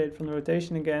calculated from the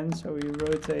rotation again, so we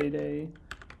rotate a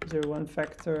 0, 1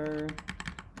 factor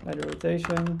by the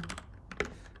rotation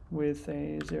with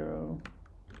a 0,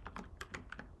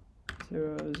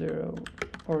 0, 0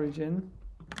 origin.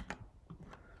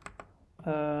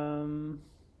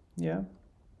 Yeah,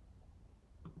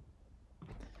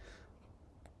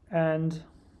 and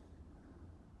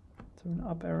to an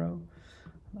up arrow,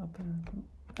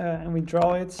 and we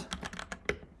draw it.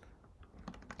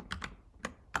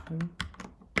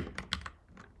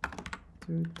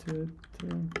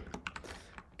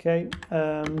 Okay,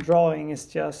 drawing is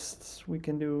just, we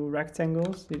can do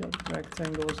rectangles. The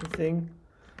rectangle is a thing,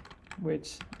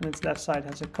 which on its left side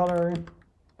has a color,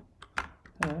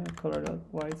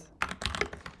 color.white.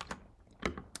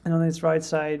 And on its right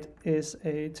side is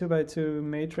a 2x2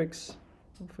 matrix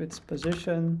of its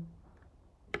position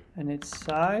and its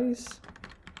size.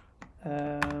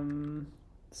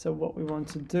 So what we want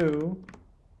to do,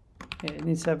 it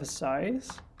needs to have a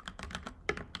size,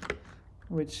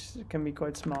 which can be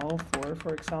quite small, 4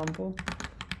 for example.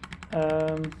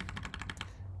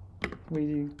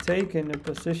 We take in a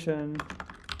position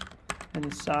and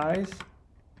a size.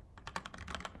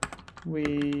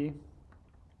 We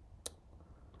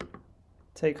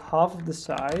take half of the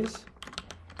size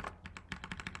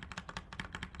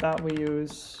that we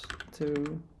use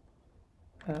to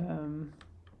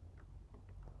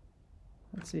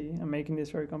let's see, I'm making this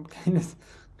very complicated.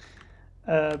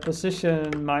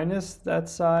 Position minus that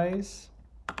size.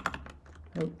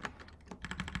 Oh.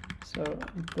 So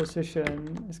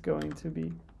position is going to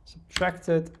be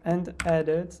subtracted and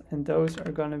added, and those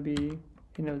are going to be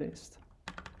in a list.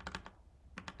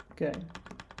 Okay,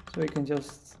 so we can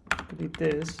just delete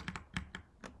this.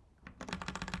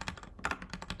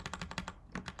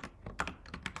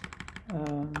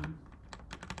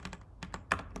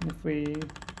 If we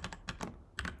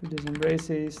do this in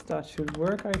braces, that should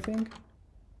work, I think.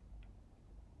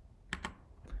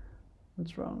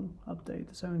 What's wrong? Update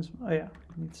the zones. Oh yeah,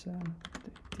 it's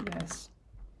TS.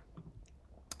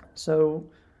 So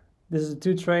this is a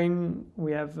 2 train.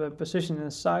 We have a position and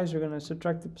a size. We're going to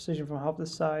subtract the position from half the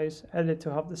size, add it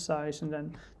to half the size, and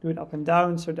then do it up and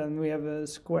down. So then we have a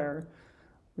square,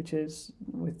 which is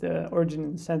with the origin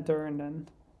in the center and then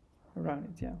around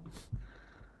it. Yeah.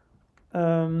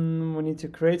 We need to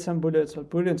create some bullets, but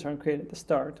bullets aren't created at the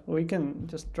start. Well, we can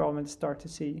just draw them at the start to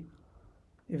see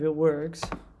if it works.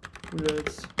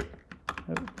 Bullets,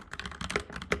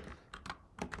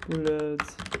 bullet,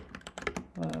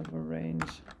 a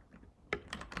range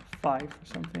 5 or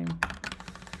something,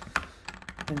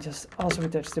 and just also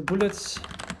attach the bullets,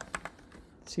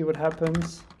 see what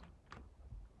happens.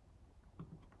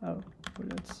 Oh,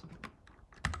 bullets,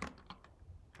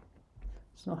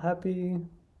 it's not happy,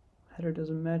 header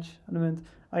doesn't match element.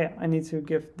 Oh yeah, I need to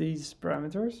give these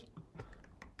parameters.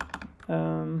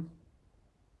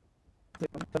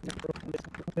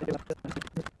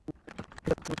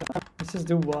 Let's just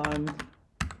do 1.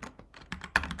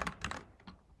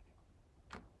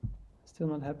 Still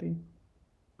not happy.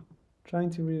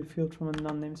 Trying to read a field from a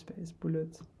non-namespace.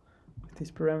 Bullet with these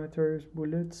parameters.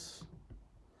 Bullets.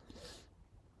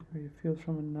 Read a field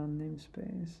from a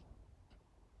non-namespace.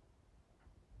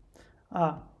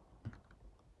 Ah.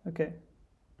 Okay.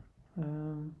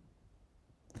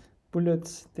 Bullet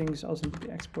things also need to be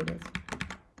exported.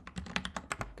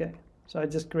 Okay, so I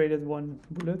just created 1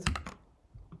 bullet.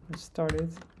 Let's start it.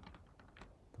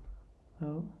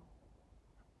 Oh.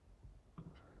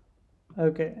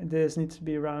 Okay, this needs to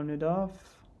be rounded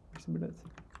off. Where's the bullet?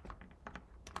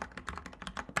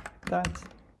 Like that.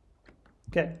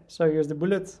 Okay, so here's the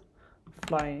bullet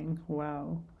flying.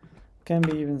 Wow. Can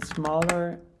be even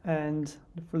smaller, and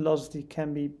the velocity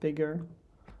can be bigger.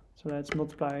 So let's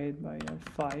multiply it by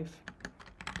 5.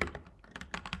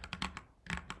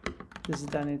 This is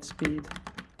then its speed.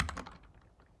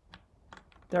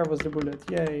 There was the bullet,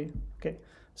 yay. Okay,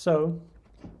 so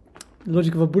the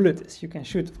logic of a bullet is you can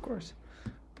shoot, of course.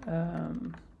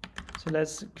 So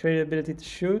let's create the ability to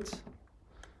shoot.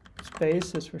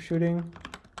 Space is for shooting.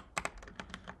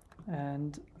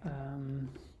 And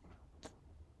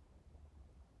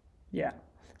yeah,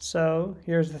 so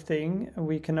here's the thing.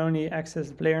 We can only access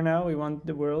the player now. We want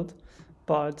the world,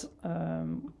 but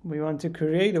we want to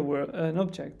create a world, an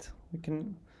object. We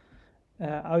can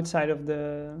outside of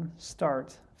the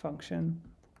start function.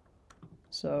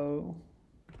 So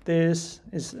this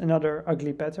is another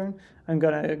ugly pattern. I'm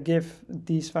gonna give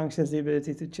these functions the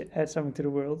ability to add something to the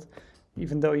world,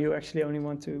 even though you actually only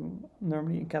want to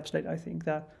normally encapsulate, I think,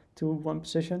 that to 1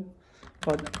 position.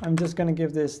 But I'm just gonna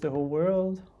give this the whole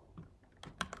world.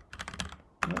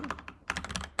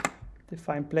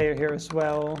 Define player here as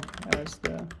well as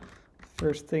the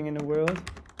first thing in the world.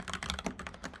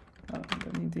 Oh, I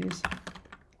don't need these.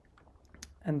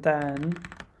 And then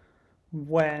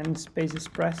when space is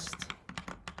pressed,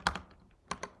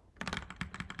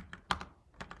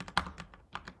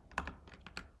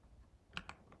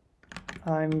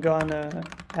 I'm gonna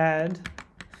add,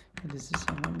 this is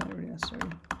someone area,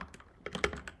 sorry.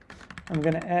 I'm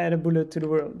gonna add a bullet to the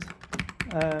world.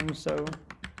 So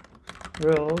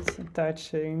world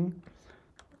attaching,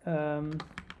 while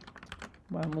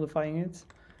modifying it,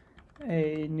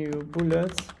 a new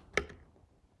bullet.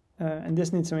 And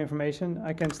this needs some information.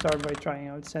 I can start by trying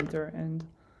out center and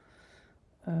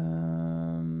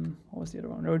what was the other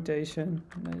one? Rotation.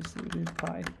 And then just do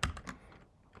pi,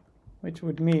 which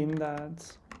would mean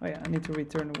that, oh yeah, I need to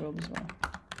return the world as well.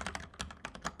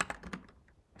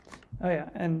 Oh yeah,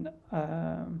 and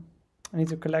I need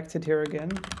to collect it here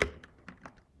again.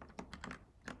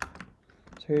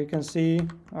 So you can see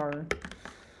our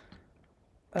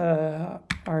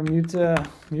our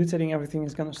mutating everything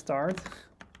is going to start.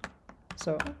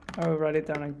 So I will write it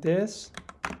down like this.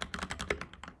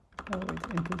 Oh, wait,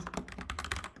 input.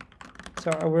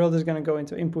 So our world is going to go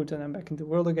into input and then back into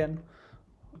world again.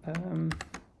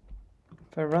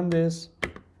 If I run this,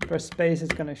 press space,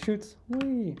 it's going to shoot.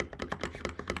 Whee!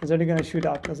 It's only going to shoot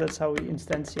up because that's how we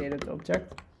instantiated the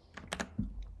object.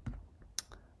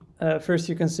 First,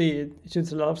 you can see it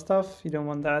shoots a lot of stuff. You don't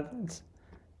want that. It's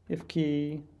if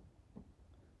key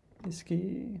is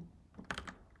key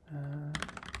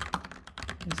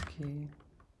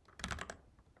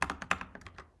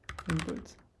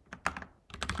input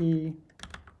key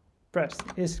pressed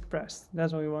is pressed.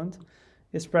 That's what we want.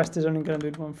 Is pressed is only going to do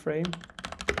it one frame.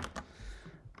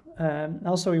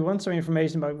 Also, we want some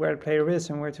information about where the player is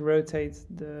and where to rotate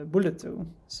the bullet to.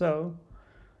 So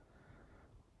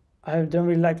I don't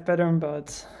really like the pattern,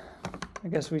 but I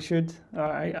guess we should.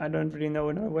 I don't really know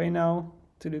another way now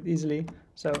to do it easily.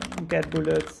 So get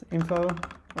bullet info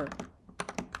or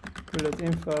bullet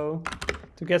info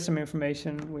to get some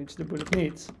information which the bullet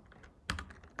needs.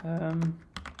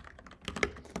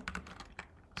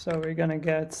 So we're gonna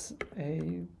get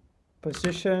a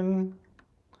position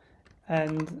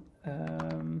and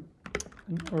an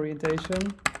orientation.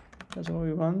 That's what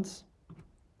we want.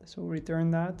 So we'll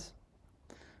return that.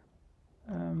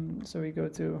 So we go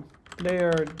to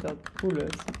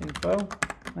player.bullet info,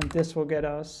 and this will get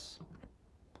us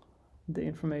the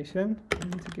information. I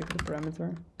need to give it a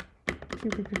parameter.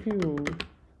 Pew, pew, pew, pew.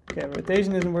 Okay,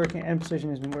 rotation isn't working and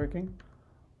position isn't working.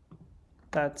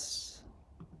 Let's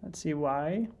see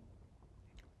why.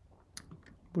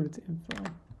 Bullet info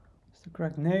is the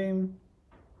correct name.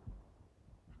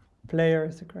 Player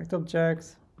is the correct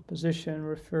object. Position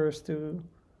refers to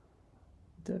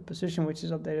the position which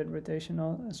is updated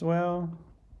rotational as well.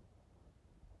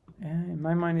 And in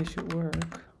my mind it should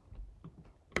work.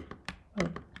 Oh.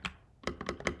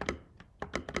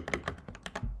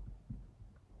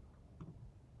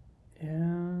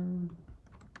 Yeah.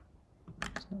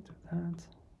 Let's not do that.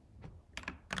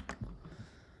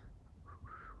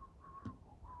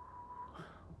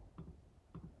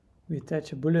 We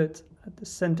attach a bullet at the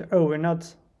center. Oh, we're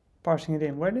not parsing it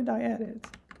in. Where did I add it?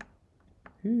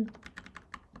 Ooh.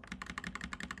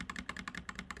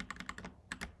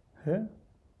 Huh?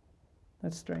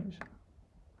 That's strange.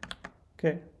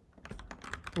 Okay.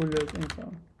 Bullet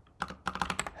info.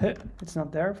 Huh? It's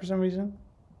not there for some reason.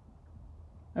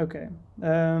 Okay.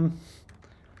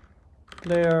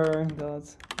 Player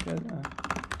dot get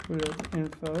bullet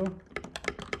info.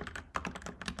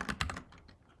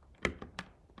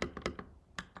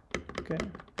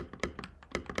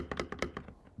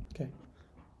 Okay.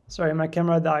 Sorry, my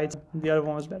camera died. The other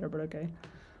one was better, but okay.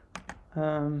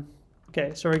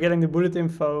 Okay, so we're getting the bullet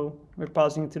info. We're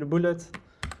passing it to the bullet,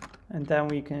 and then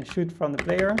we can shoot from the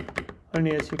player.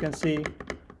 Only as you can see,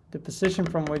 the position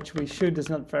from which we shoot is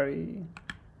not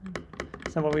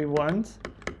it's not what we want,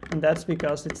 and that's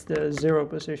because it's the 0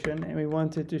 position, and we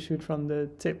want it to shoot from the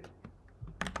tip.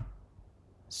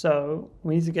 So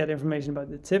we need to get information about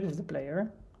the tip of the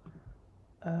player.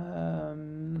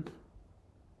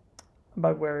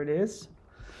 About where it is.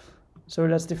 So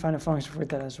let's define a function for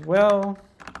that as well.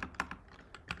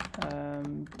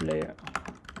 Player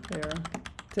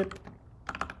tip,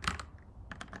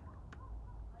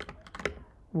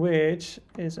 which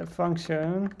is a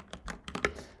function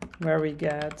where we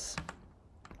get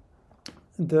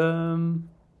the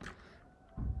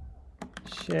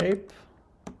shape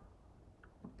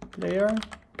player,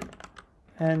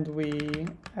 and we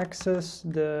access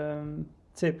the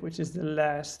tip, which is the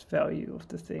last value of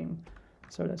the thing.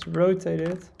 So let's rotate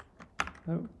it.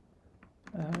 Oh,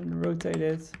 rotate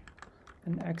it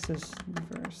and access the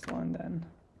first one then.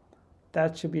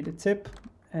 That should be the tip,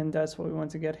 and that's what we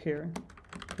want to get here.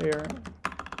 Player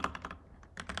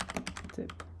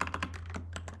tip.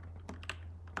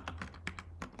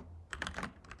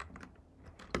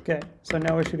 Okay, so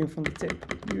now we're shooting from the tip.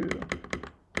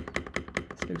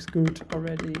 This looks good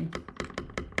already.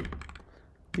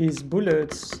 These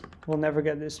bullets will never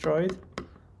get destroyed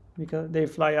because they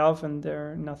fly off and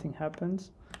nothing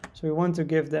happens. So we want to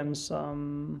give them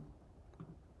some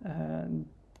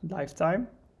lifetime.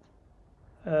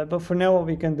 But for now what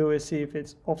we can do is see if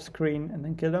it's off screen and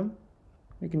then kill them.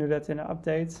 We can do that in an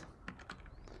update.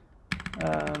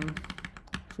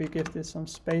 If we give this some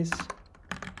space,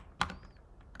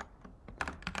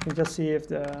 we can just see if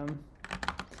the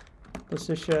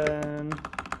position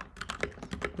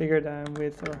bigger than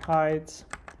width or height.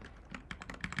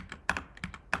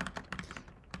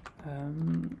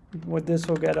 What this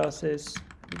will get us is,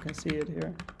 you can see it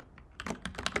here.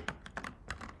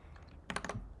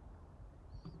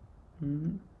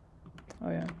 Oh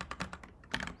yeah.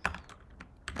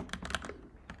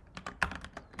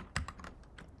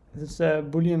 It's a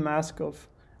Boolean mask of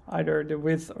either the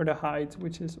width or the height,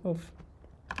 which is of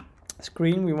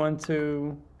screen. We want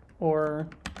to or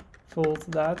fold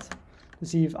that to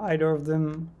see if either of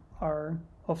them are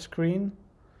off screen.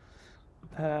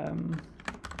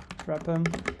 Wrap them.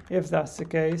 If that's the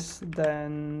case,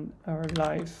 then our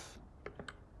life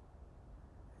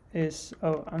is,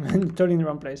 oh, I'm totally in the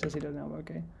wrong place. I see that now.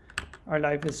 Okay, our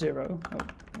life is 0. Oh,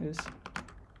 is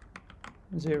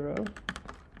 0.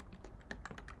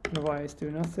 Otherwise, do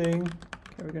nothing.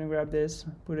 Okay, we're gonna grab this,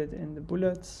 put it in the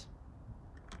bullets.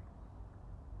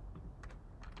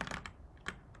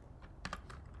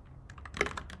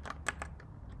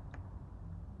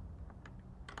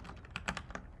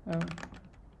 Oh.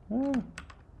 Oh.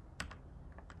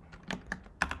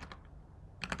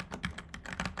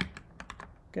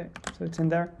 Okay, so it's in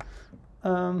there.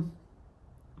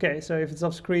 Okay, so if it's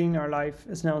off screen, our life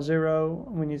is now 0.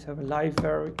 We need to have a life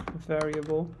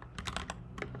variable.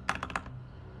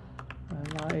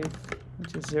 Life,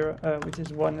 which is 0, which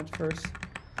is 1 at first.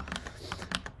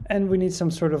 And we need some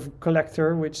sort of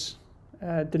collector which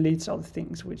deletes all the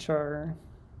things which are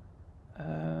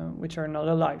not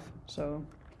alive. So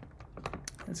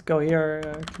let's go here,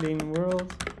 clean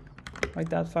world, write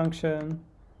that function,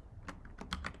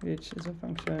 which is a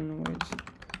function which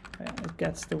it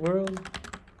gets the world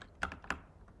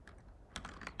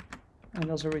and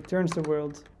also returns the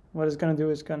world. What it's going to do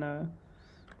is going to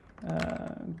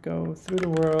go through the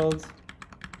world,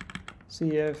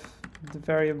 see if the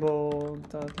variable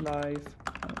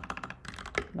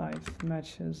 .life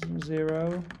matches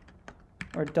 0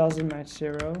 or doesn't match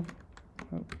 0.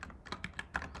 Oh.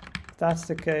 If that's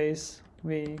the case,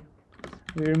 we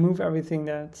remove everything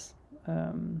that's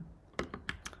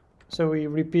so we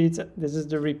repeat. This is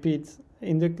the repeat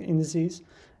indices.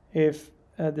 If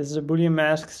this is a Boolean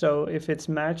mask, so if it's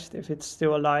matched, if it's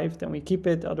still alive, then we keep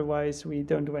it, otherwise we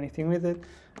don't do anything with it.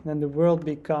 And then the world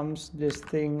becomes this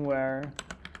thing where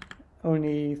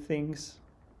only things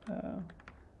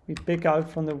we pick out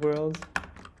from the world,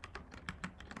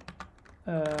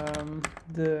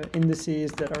 the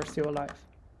indices that are still alive.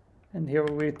 And here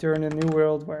we return a new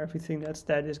world where everything that's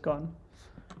dead is gone.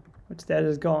 What's dead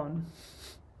is gone.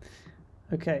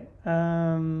 Okay,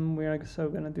 we're also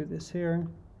gonna do this here.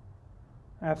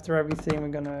 After everything, we're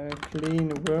gonna clean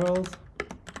the world.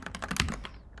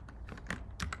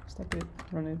 Stop it,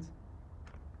 run it.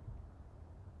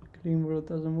 Clean world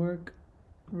doesn't work.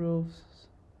 Rules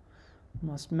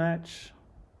must match.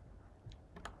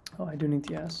 Oh, I do need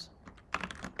the S.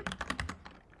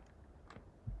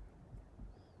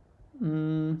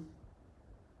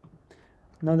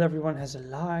 Not everyone has a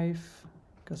life,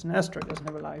 because an asteroid doesn't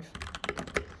have a life.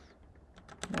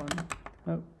 1.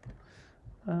 Oh.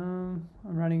 I'm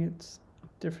running it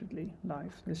differently.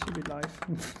 Live. This should be live.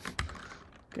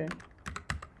 Okay.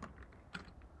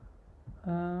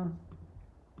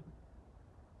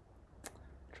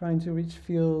 Trying to reach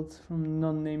field from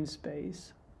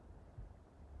non-namespace.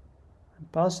 I'm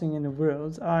passing in the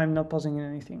world. I'm not passing in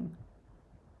anything.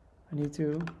 I need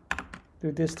to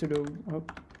do this to the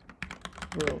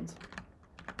world.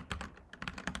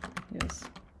 Yes.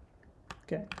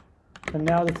 Okay. And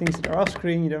now the things that are off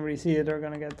screen, you don't really see it, are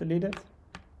going to get deleted.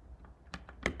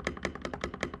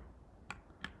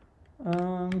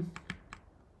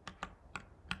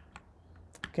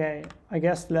 Okay, I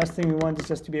guess the last thing we want is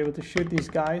just to be able to shoot these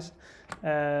guys.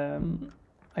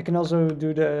 I can also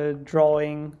do the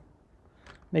drawing,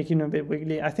 making them a bit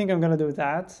wiggly. I think I'm going to do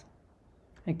that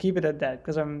and keep it at that,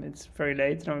 because it's very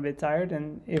late and I'm a bit tired.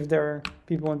 And if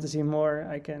people want to see more,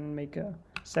 I can make a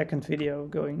second video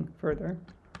going further.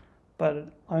 But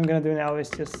what I'm going to do now is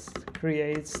just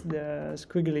create the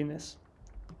squiggliness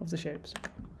of the shapes.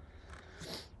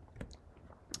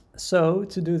 So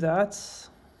to do that,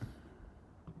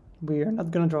 we are not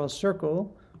going to draw a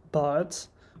circle, but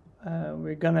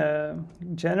we're going to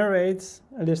generate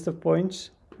a list of points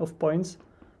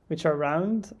which are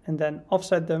round, and then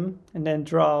offset them, and then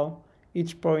draw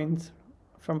each point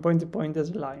from point to point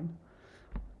as a line.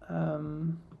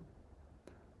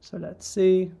 So let's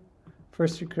see.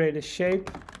 First, we create a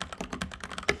shape.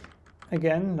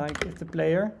 Again, like with the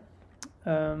player.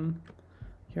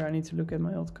 Here I need to look at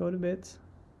my old code a bit.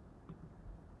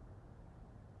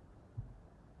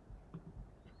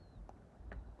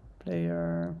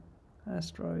 Player,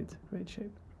 asteroid, create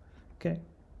shape. Okay.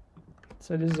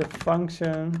 So this is a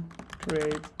function,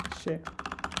 create shape.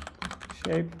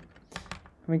 And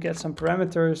we get some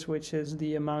parameters, which is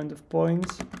the amount of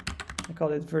points. I call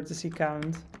it vertice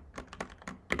count.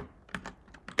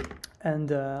 and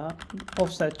the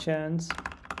offset chance.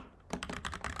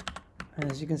 And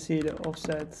as you can see, the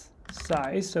offset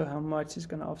size, so how much it's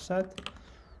going to offset.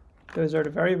 Those are the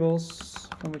variables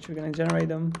from which we're going to generate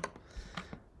them.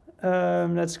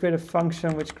 Let's create a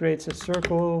function which creates a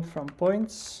circle from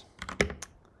points.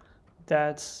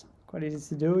 That's quite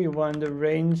easy to do. You want the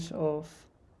range of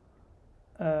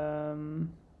our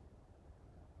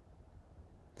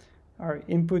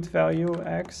input value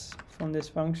x from this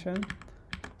function.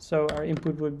 So our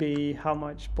input would be how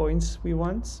much points we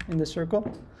want in the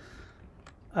circle.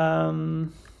 We're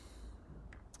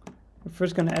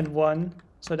first going to add 1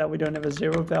 so that we don't have a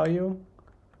 0 value.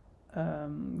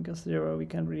 Because 0 we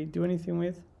can't really do anything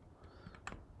with.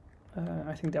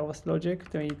 I think that was logic.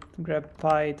 Then we grab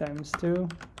pi times 2,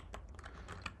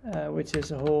 which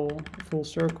is a whole full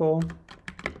circle.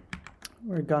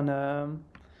 We're gonna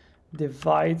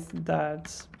divide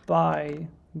that by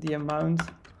the amount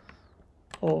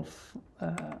of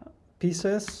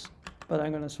pieces, but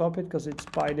I'm gonna swap it because it's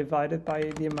pi divided by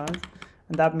the amount,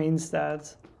 and that means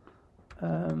that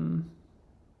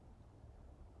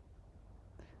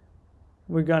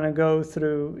we're gonna go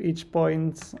through each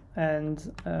point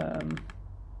and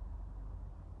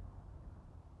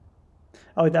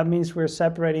that means we're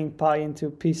separating pi into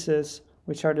pieces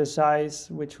which are the size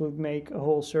which would make a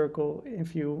whole circle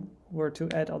if you were to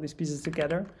add all these pieces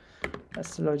together.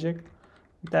 That's the logic.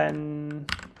 Then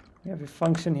we have a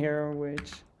function here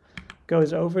which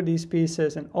goes over these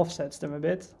pieces and offsets them a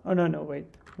bit. Oh no, wait.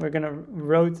 We're gonna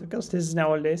rotate, because this is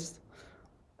now a list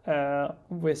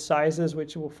with sizes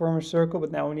which will form a circle,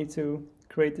 but now we need to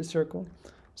create the circle.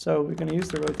 So we're gonna use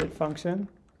the rotate function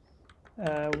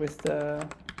with the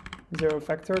 0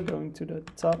 vector going to the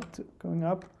top, going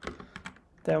up.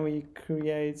 Then we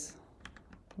use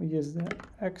the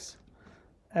x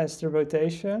as the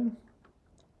rotation.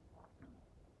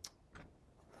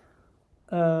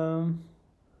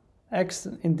 X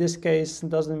in this case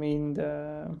doesn't mean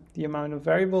the amount of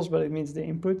variables, but it means the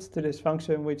input to this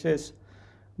function, which is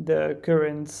the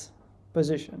current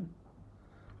position.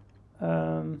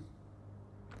 And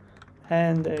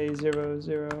a 0,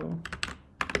 0,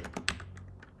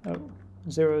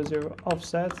 0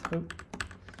 offset. Oh.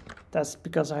 That's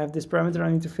because I have this parameter,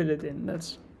 I need to fill it in.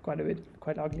 That's quite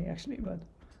ugly actually, but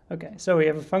okay. So we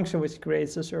have a function which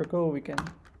creates a circle. We can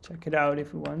check it out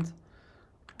if we want.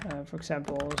 For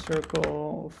example, a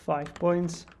circle of 5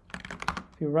 points.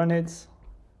 If you run it,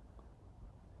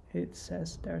 it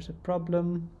says there's a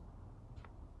problem.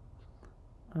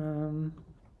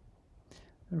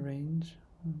 Range.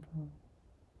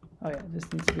 Oh yeah,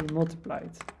 this needs to be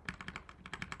multiplied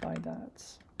by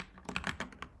that.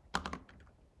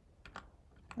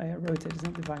 Oh yeah, rotate is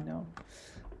not defined now.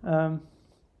 So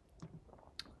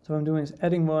what I'm doing is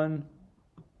adding 1,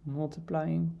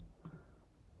 multiplying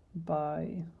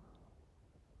by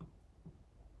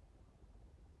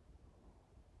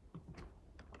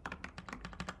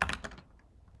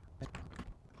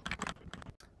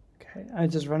I'm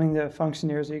just running the function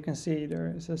here so you can see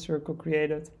there is a circle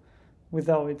created with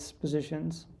all its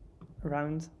positions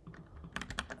around.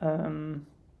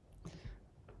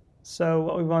 So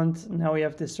what we want, now we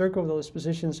have this circle with all its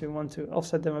positions, we want to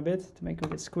offset them a bit to make them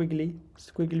a bit squiggly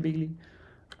wiggly.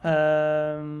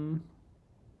 I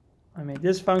made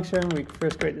this function. We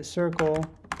first create a circle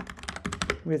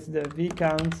with the v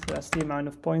count, that's the amount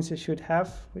of points it should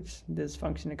have, which this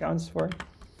function accounts for.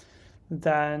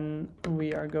 Then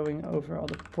we are going over all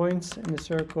the points in the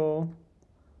circle.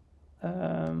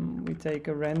 We take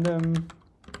a random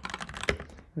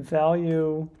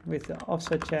value with the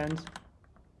offset chance,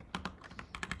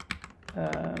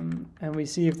 and we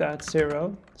see if that's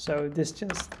 0. So this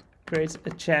just creates a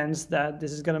chance that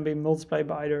this is going to be multiplied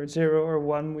by either 0 or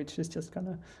 1, which is just going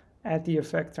to add the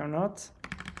effect or not.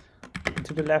 And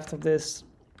to the left of this,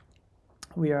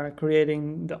 we are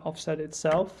creating the offset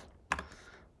itself,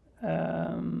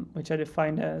 which I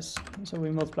defined as, so we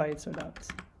multiply it so that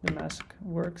the mask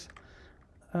works.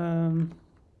 I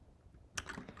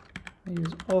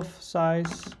use offset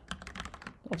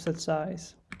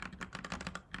size.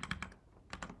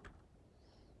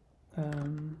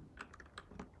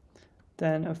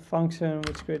 Then a function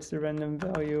which creates the random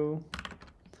value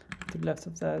to the left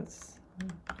of that,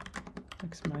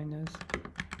 x minus.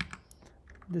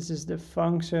 This is the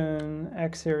function,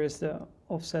 x here is the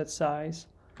offset size.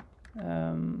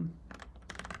 There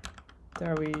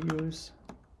we use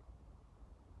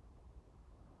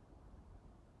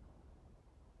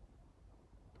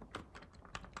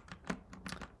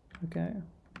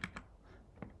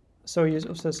so we use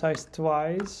offset size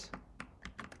twice.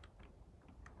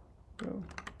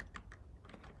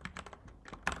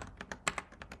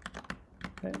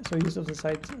 Okay, so we use of the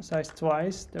size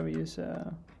twice. Then we use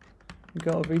we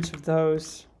go over each of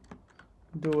those,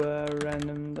 do a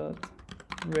random dot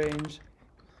range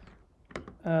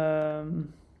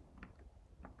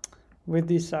with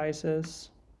these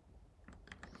sizes,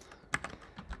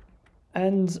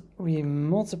 and we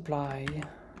multiply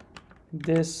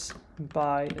this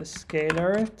by a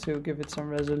scalar to give it some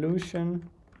resolution,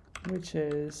 which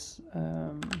is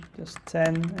just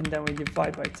 10, and then we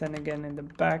divide by 10 again in the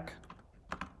back,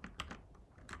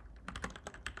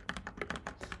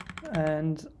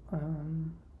 and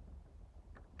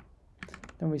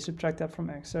then we subtract that from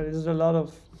x. So there's a lot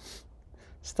of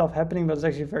stuff happening, but it's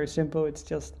actually very simple. It's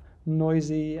just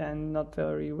noisy and not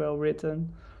very well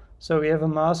written. So we have a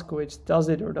mask which does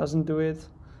it or doesn't do it.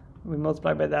 We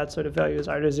multiply by that, so the value is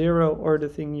either 0 or the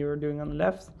thing you're doing on the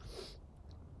left.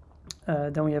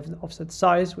 Then we have the offset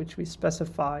size, which we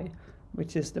specify,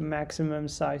 which is the maximum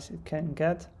size it can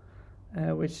get,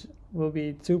 which will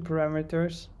be 2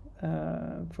 parameters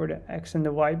for the x and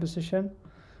the y position.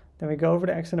 Then we go over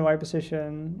the x and the y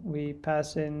position, we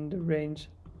pass in the range.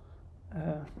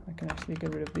 I can actually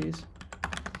get rid of these.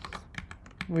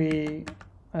 We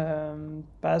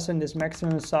pass in this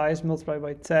maximum size multiplied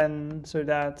by 10 so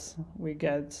that we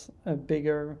get a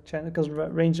bigger chance, because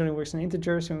range only works in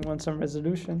integers and we want some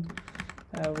resolution.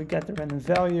 We get the random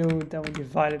value, then we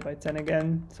divide it by 10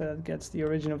 again, so that gets the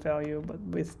original value but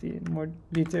with the more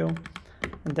detail.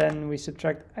 And then we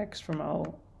subtract x from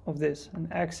all of this,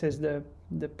 and x is the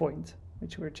point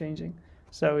which we're changing.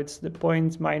 So it's the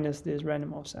point minus this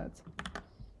random offset.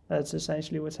 That's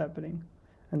essentially what's happening.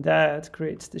 And that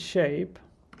creates the shape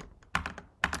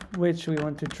which we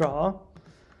want to draw.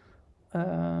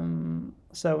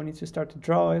 So we need to start to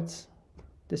draw it.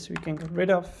 This we can get rid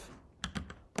of.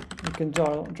 We can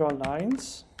draw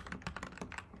lines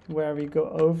where we go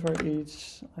over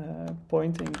each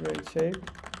point in grade shape.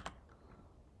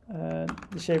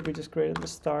 The shape we just created at the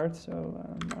start, so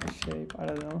my shape, I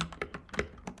don't know,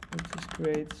 we just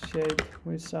create shape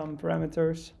with some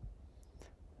parameters.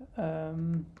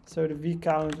 So the v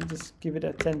count, we just give it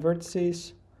at 10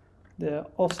 vertices. The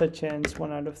offset chance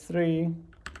 1 out of 3,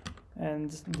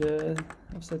 and the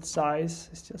offset size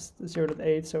is just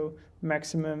 0.8, so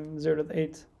maximum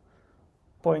 0.8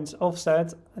 points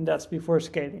offset, and that's before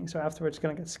scaling, so afterwards it's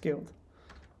going to get scaled.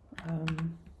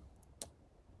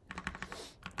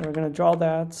 Then we're going to draw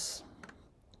that.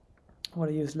 What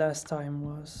I used last time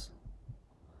was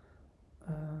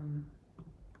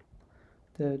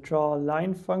the draw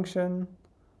line function.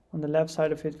 On the left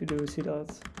side of it we do c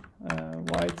dot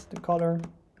white, the color.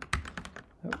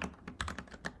 Oh.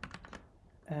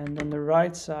 And on the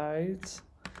right side,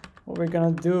 what we're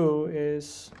gonna do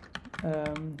is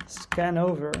scan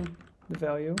over the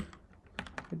value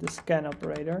with the scan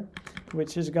operator,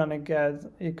 which is gonna get,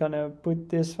 you're gonna put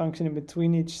this function in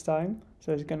between each time.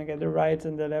 So it's gonna get the right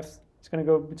and the left. It's gonna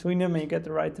go between them, and you get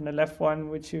the right and the left one,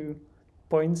 which you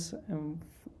points and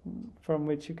from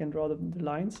which you can draw the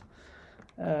lines.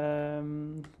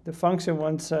 The function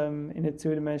wants in a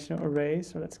 2-dimensional array,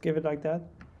 so let's give it like that.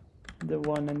 The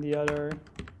one and the other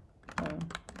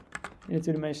in a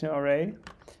 2-dimensional array.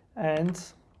 And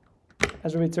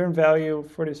as a return value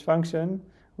for this function,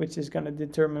 which is going to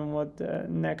determine what the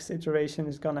next iteration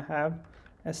is going to have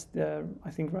as the, I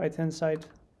think, right-hand side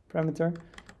parameter,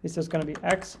 is just going to be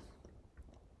x.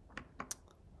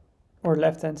 Or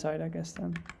left-hand side, I guess,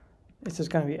 then. It's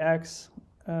just going to be x.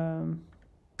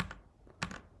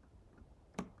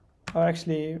 Oh,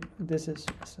 actually, this is,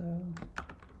 I'm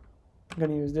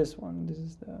going to use this one. This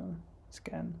is the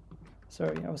scan.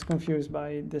 Sorry, I was confused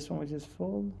by this one, which is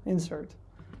full insert.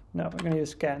 No, we're going to use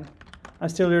scan. I'm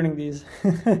still learning these.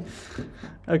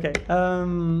 Okay,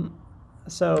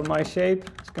 so my shape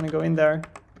is going to go in there.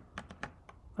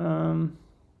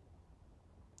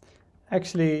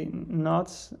 Actually,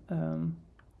 not.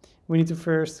 We need to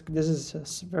first, this is a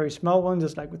very small one,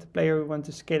 just like with the player, we want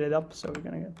to scale it up. So we're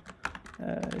going to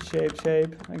get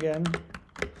shape again,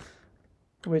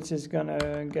 which is going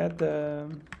to get the,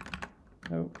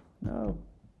 which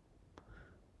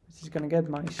is going to get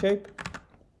my shape.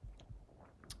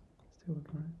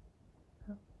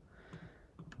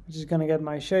 Which is going to get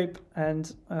my shape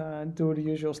and do the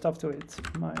usual stuff to it.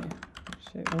 My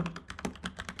shape. Oh.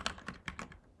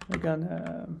 We're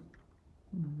gonna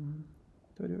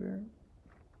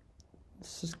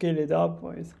scale it up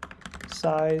with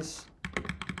size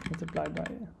multiplied by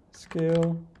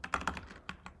scale.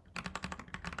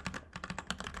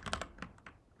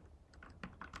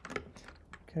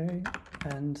 Okay,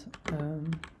 and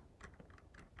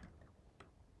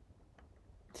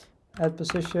add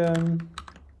position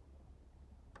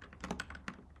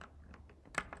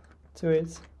to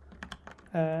it,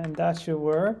 and that should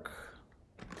work.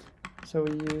 So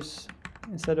we use,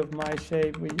 instead of my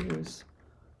shape, we use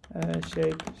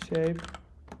shape,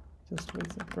 just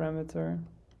with a parameter.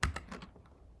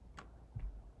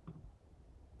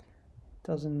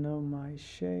 Doesn't know my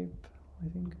shape, I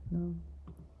think, no.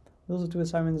 Those two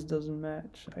assignments doesn't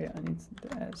match. Oh yeah, I need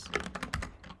the S.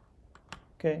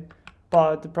 Okay,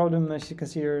 but the problem, as you can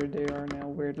see here, they are now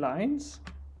weird lines.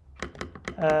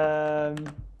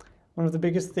 One of the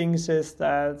biggest things is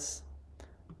that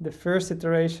the first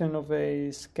iteration of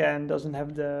a scan doesn't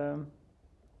have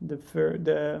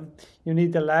you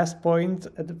need the last point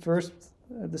at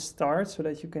the start, so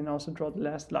that you can also draw the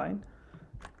last line.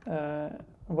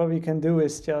 What we can do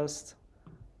is just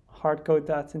hard code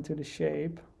that into the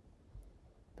shape.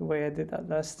 The way I did that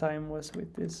last time was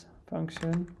with this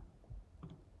function.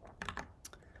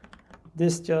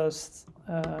 This just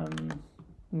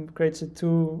creates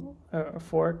a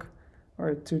fork or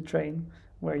a two train,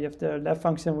 where you have the left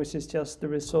function, which is just the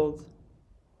result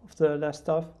of the last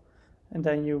stuff, and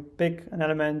then you pick an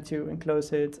element, you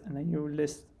enclose it, and then you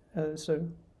list. So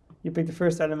you pick the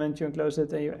first element, you enclose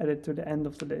it, and you add it to the end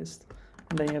of the list,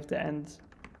 and then you have the end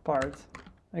part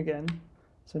again.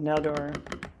 So now there are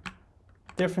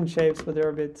different shapes, but they're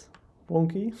a bit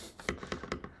wonky.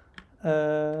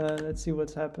 Let's see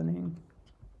what's happening.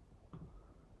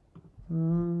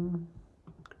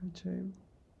 Great shape.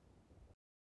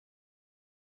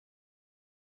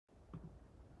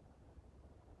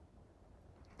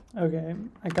 Okay,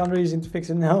 I can't really seem to fix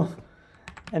it now,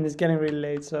 and it's getting really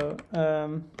late, so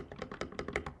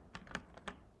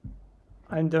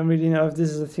I don't really know if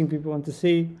this is a thing people want to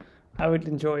see. I would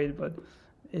enjoy it, but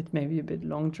it may be a bit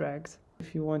long dragged.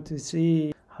 If you want to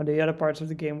see how the other parts of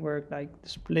the game work, like the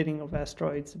splitting of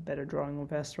asteroids, better drawing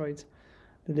of asteroids,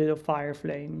 the little fire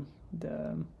flame,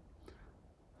 the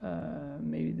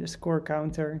maybe the score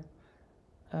counter.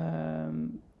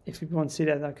 If you want to see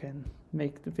that, I can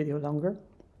make the video longer.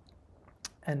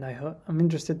 And I'm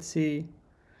interested to see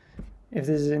if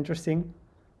this is interesting.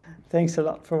 Thanks a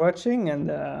lot for watching,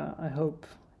 and I hope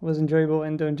it was enjoyable,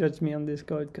 and don't judge me on this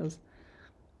code, because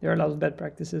there are a lot of bad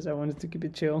practices. I wanted to keep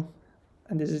it chill,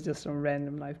 and this is just some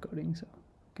random live coding, so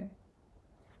okay.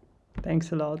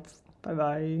 Thanks a lot. Bye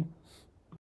bye.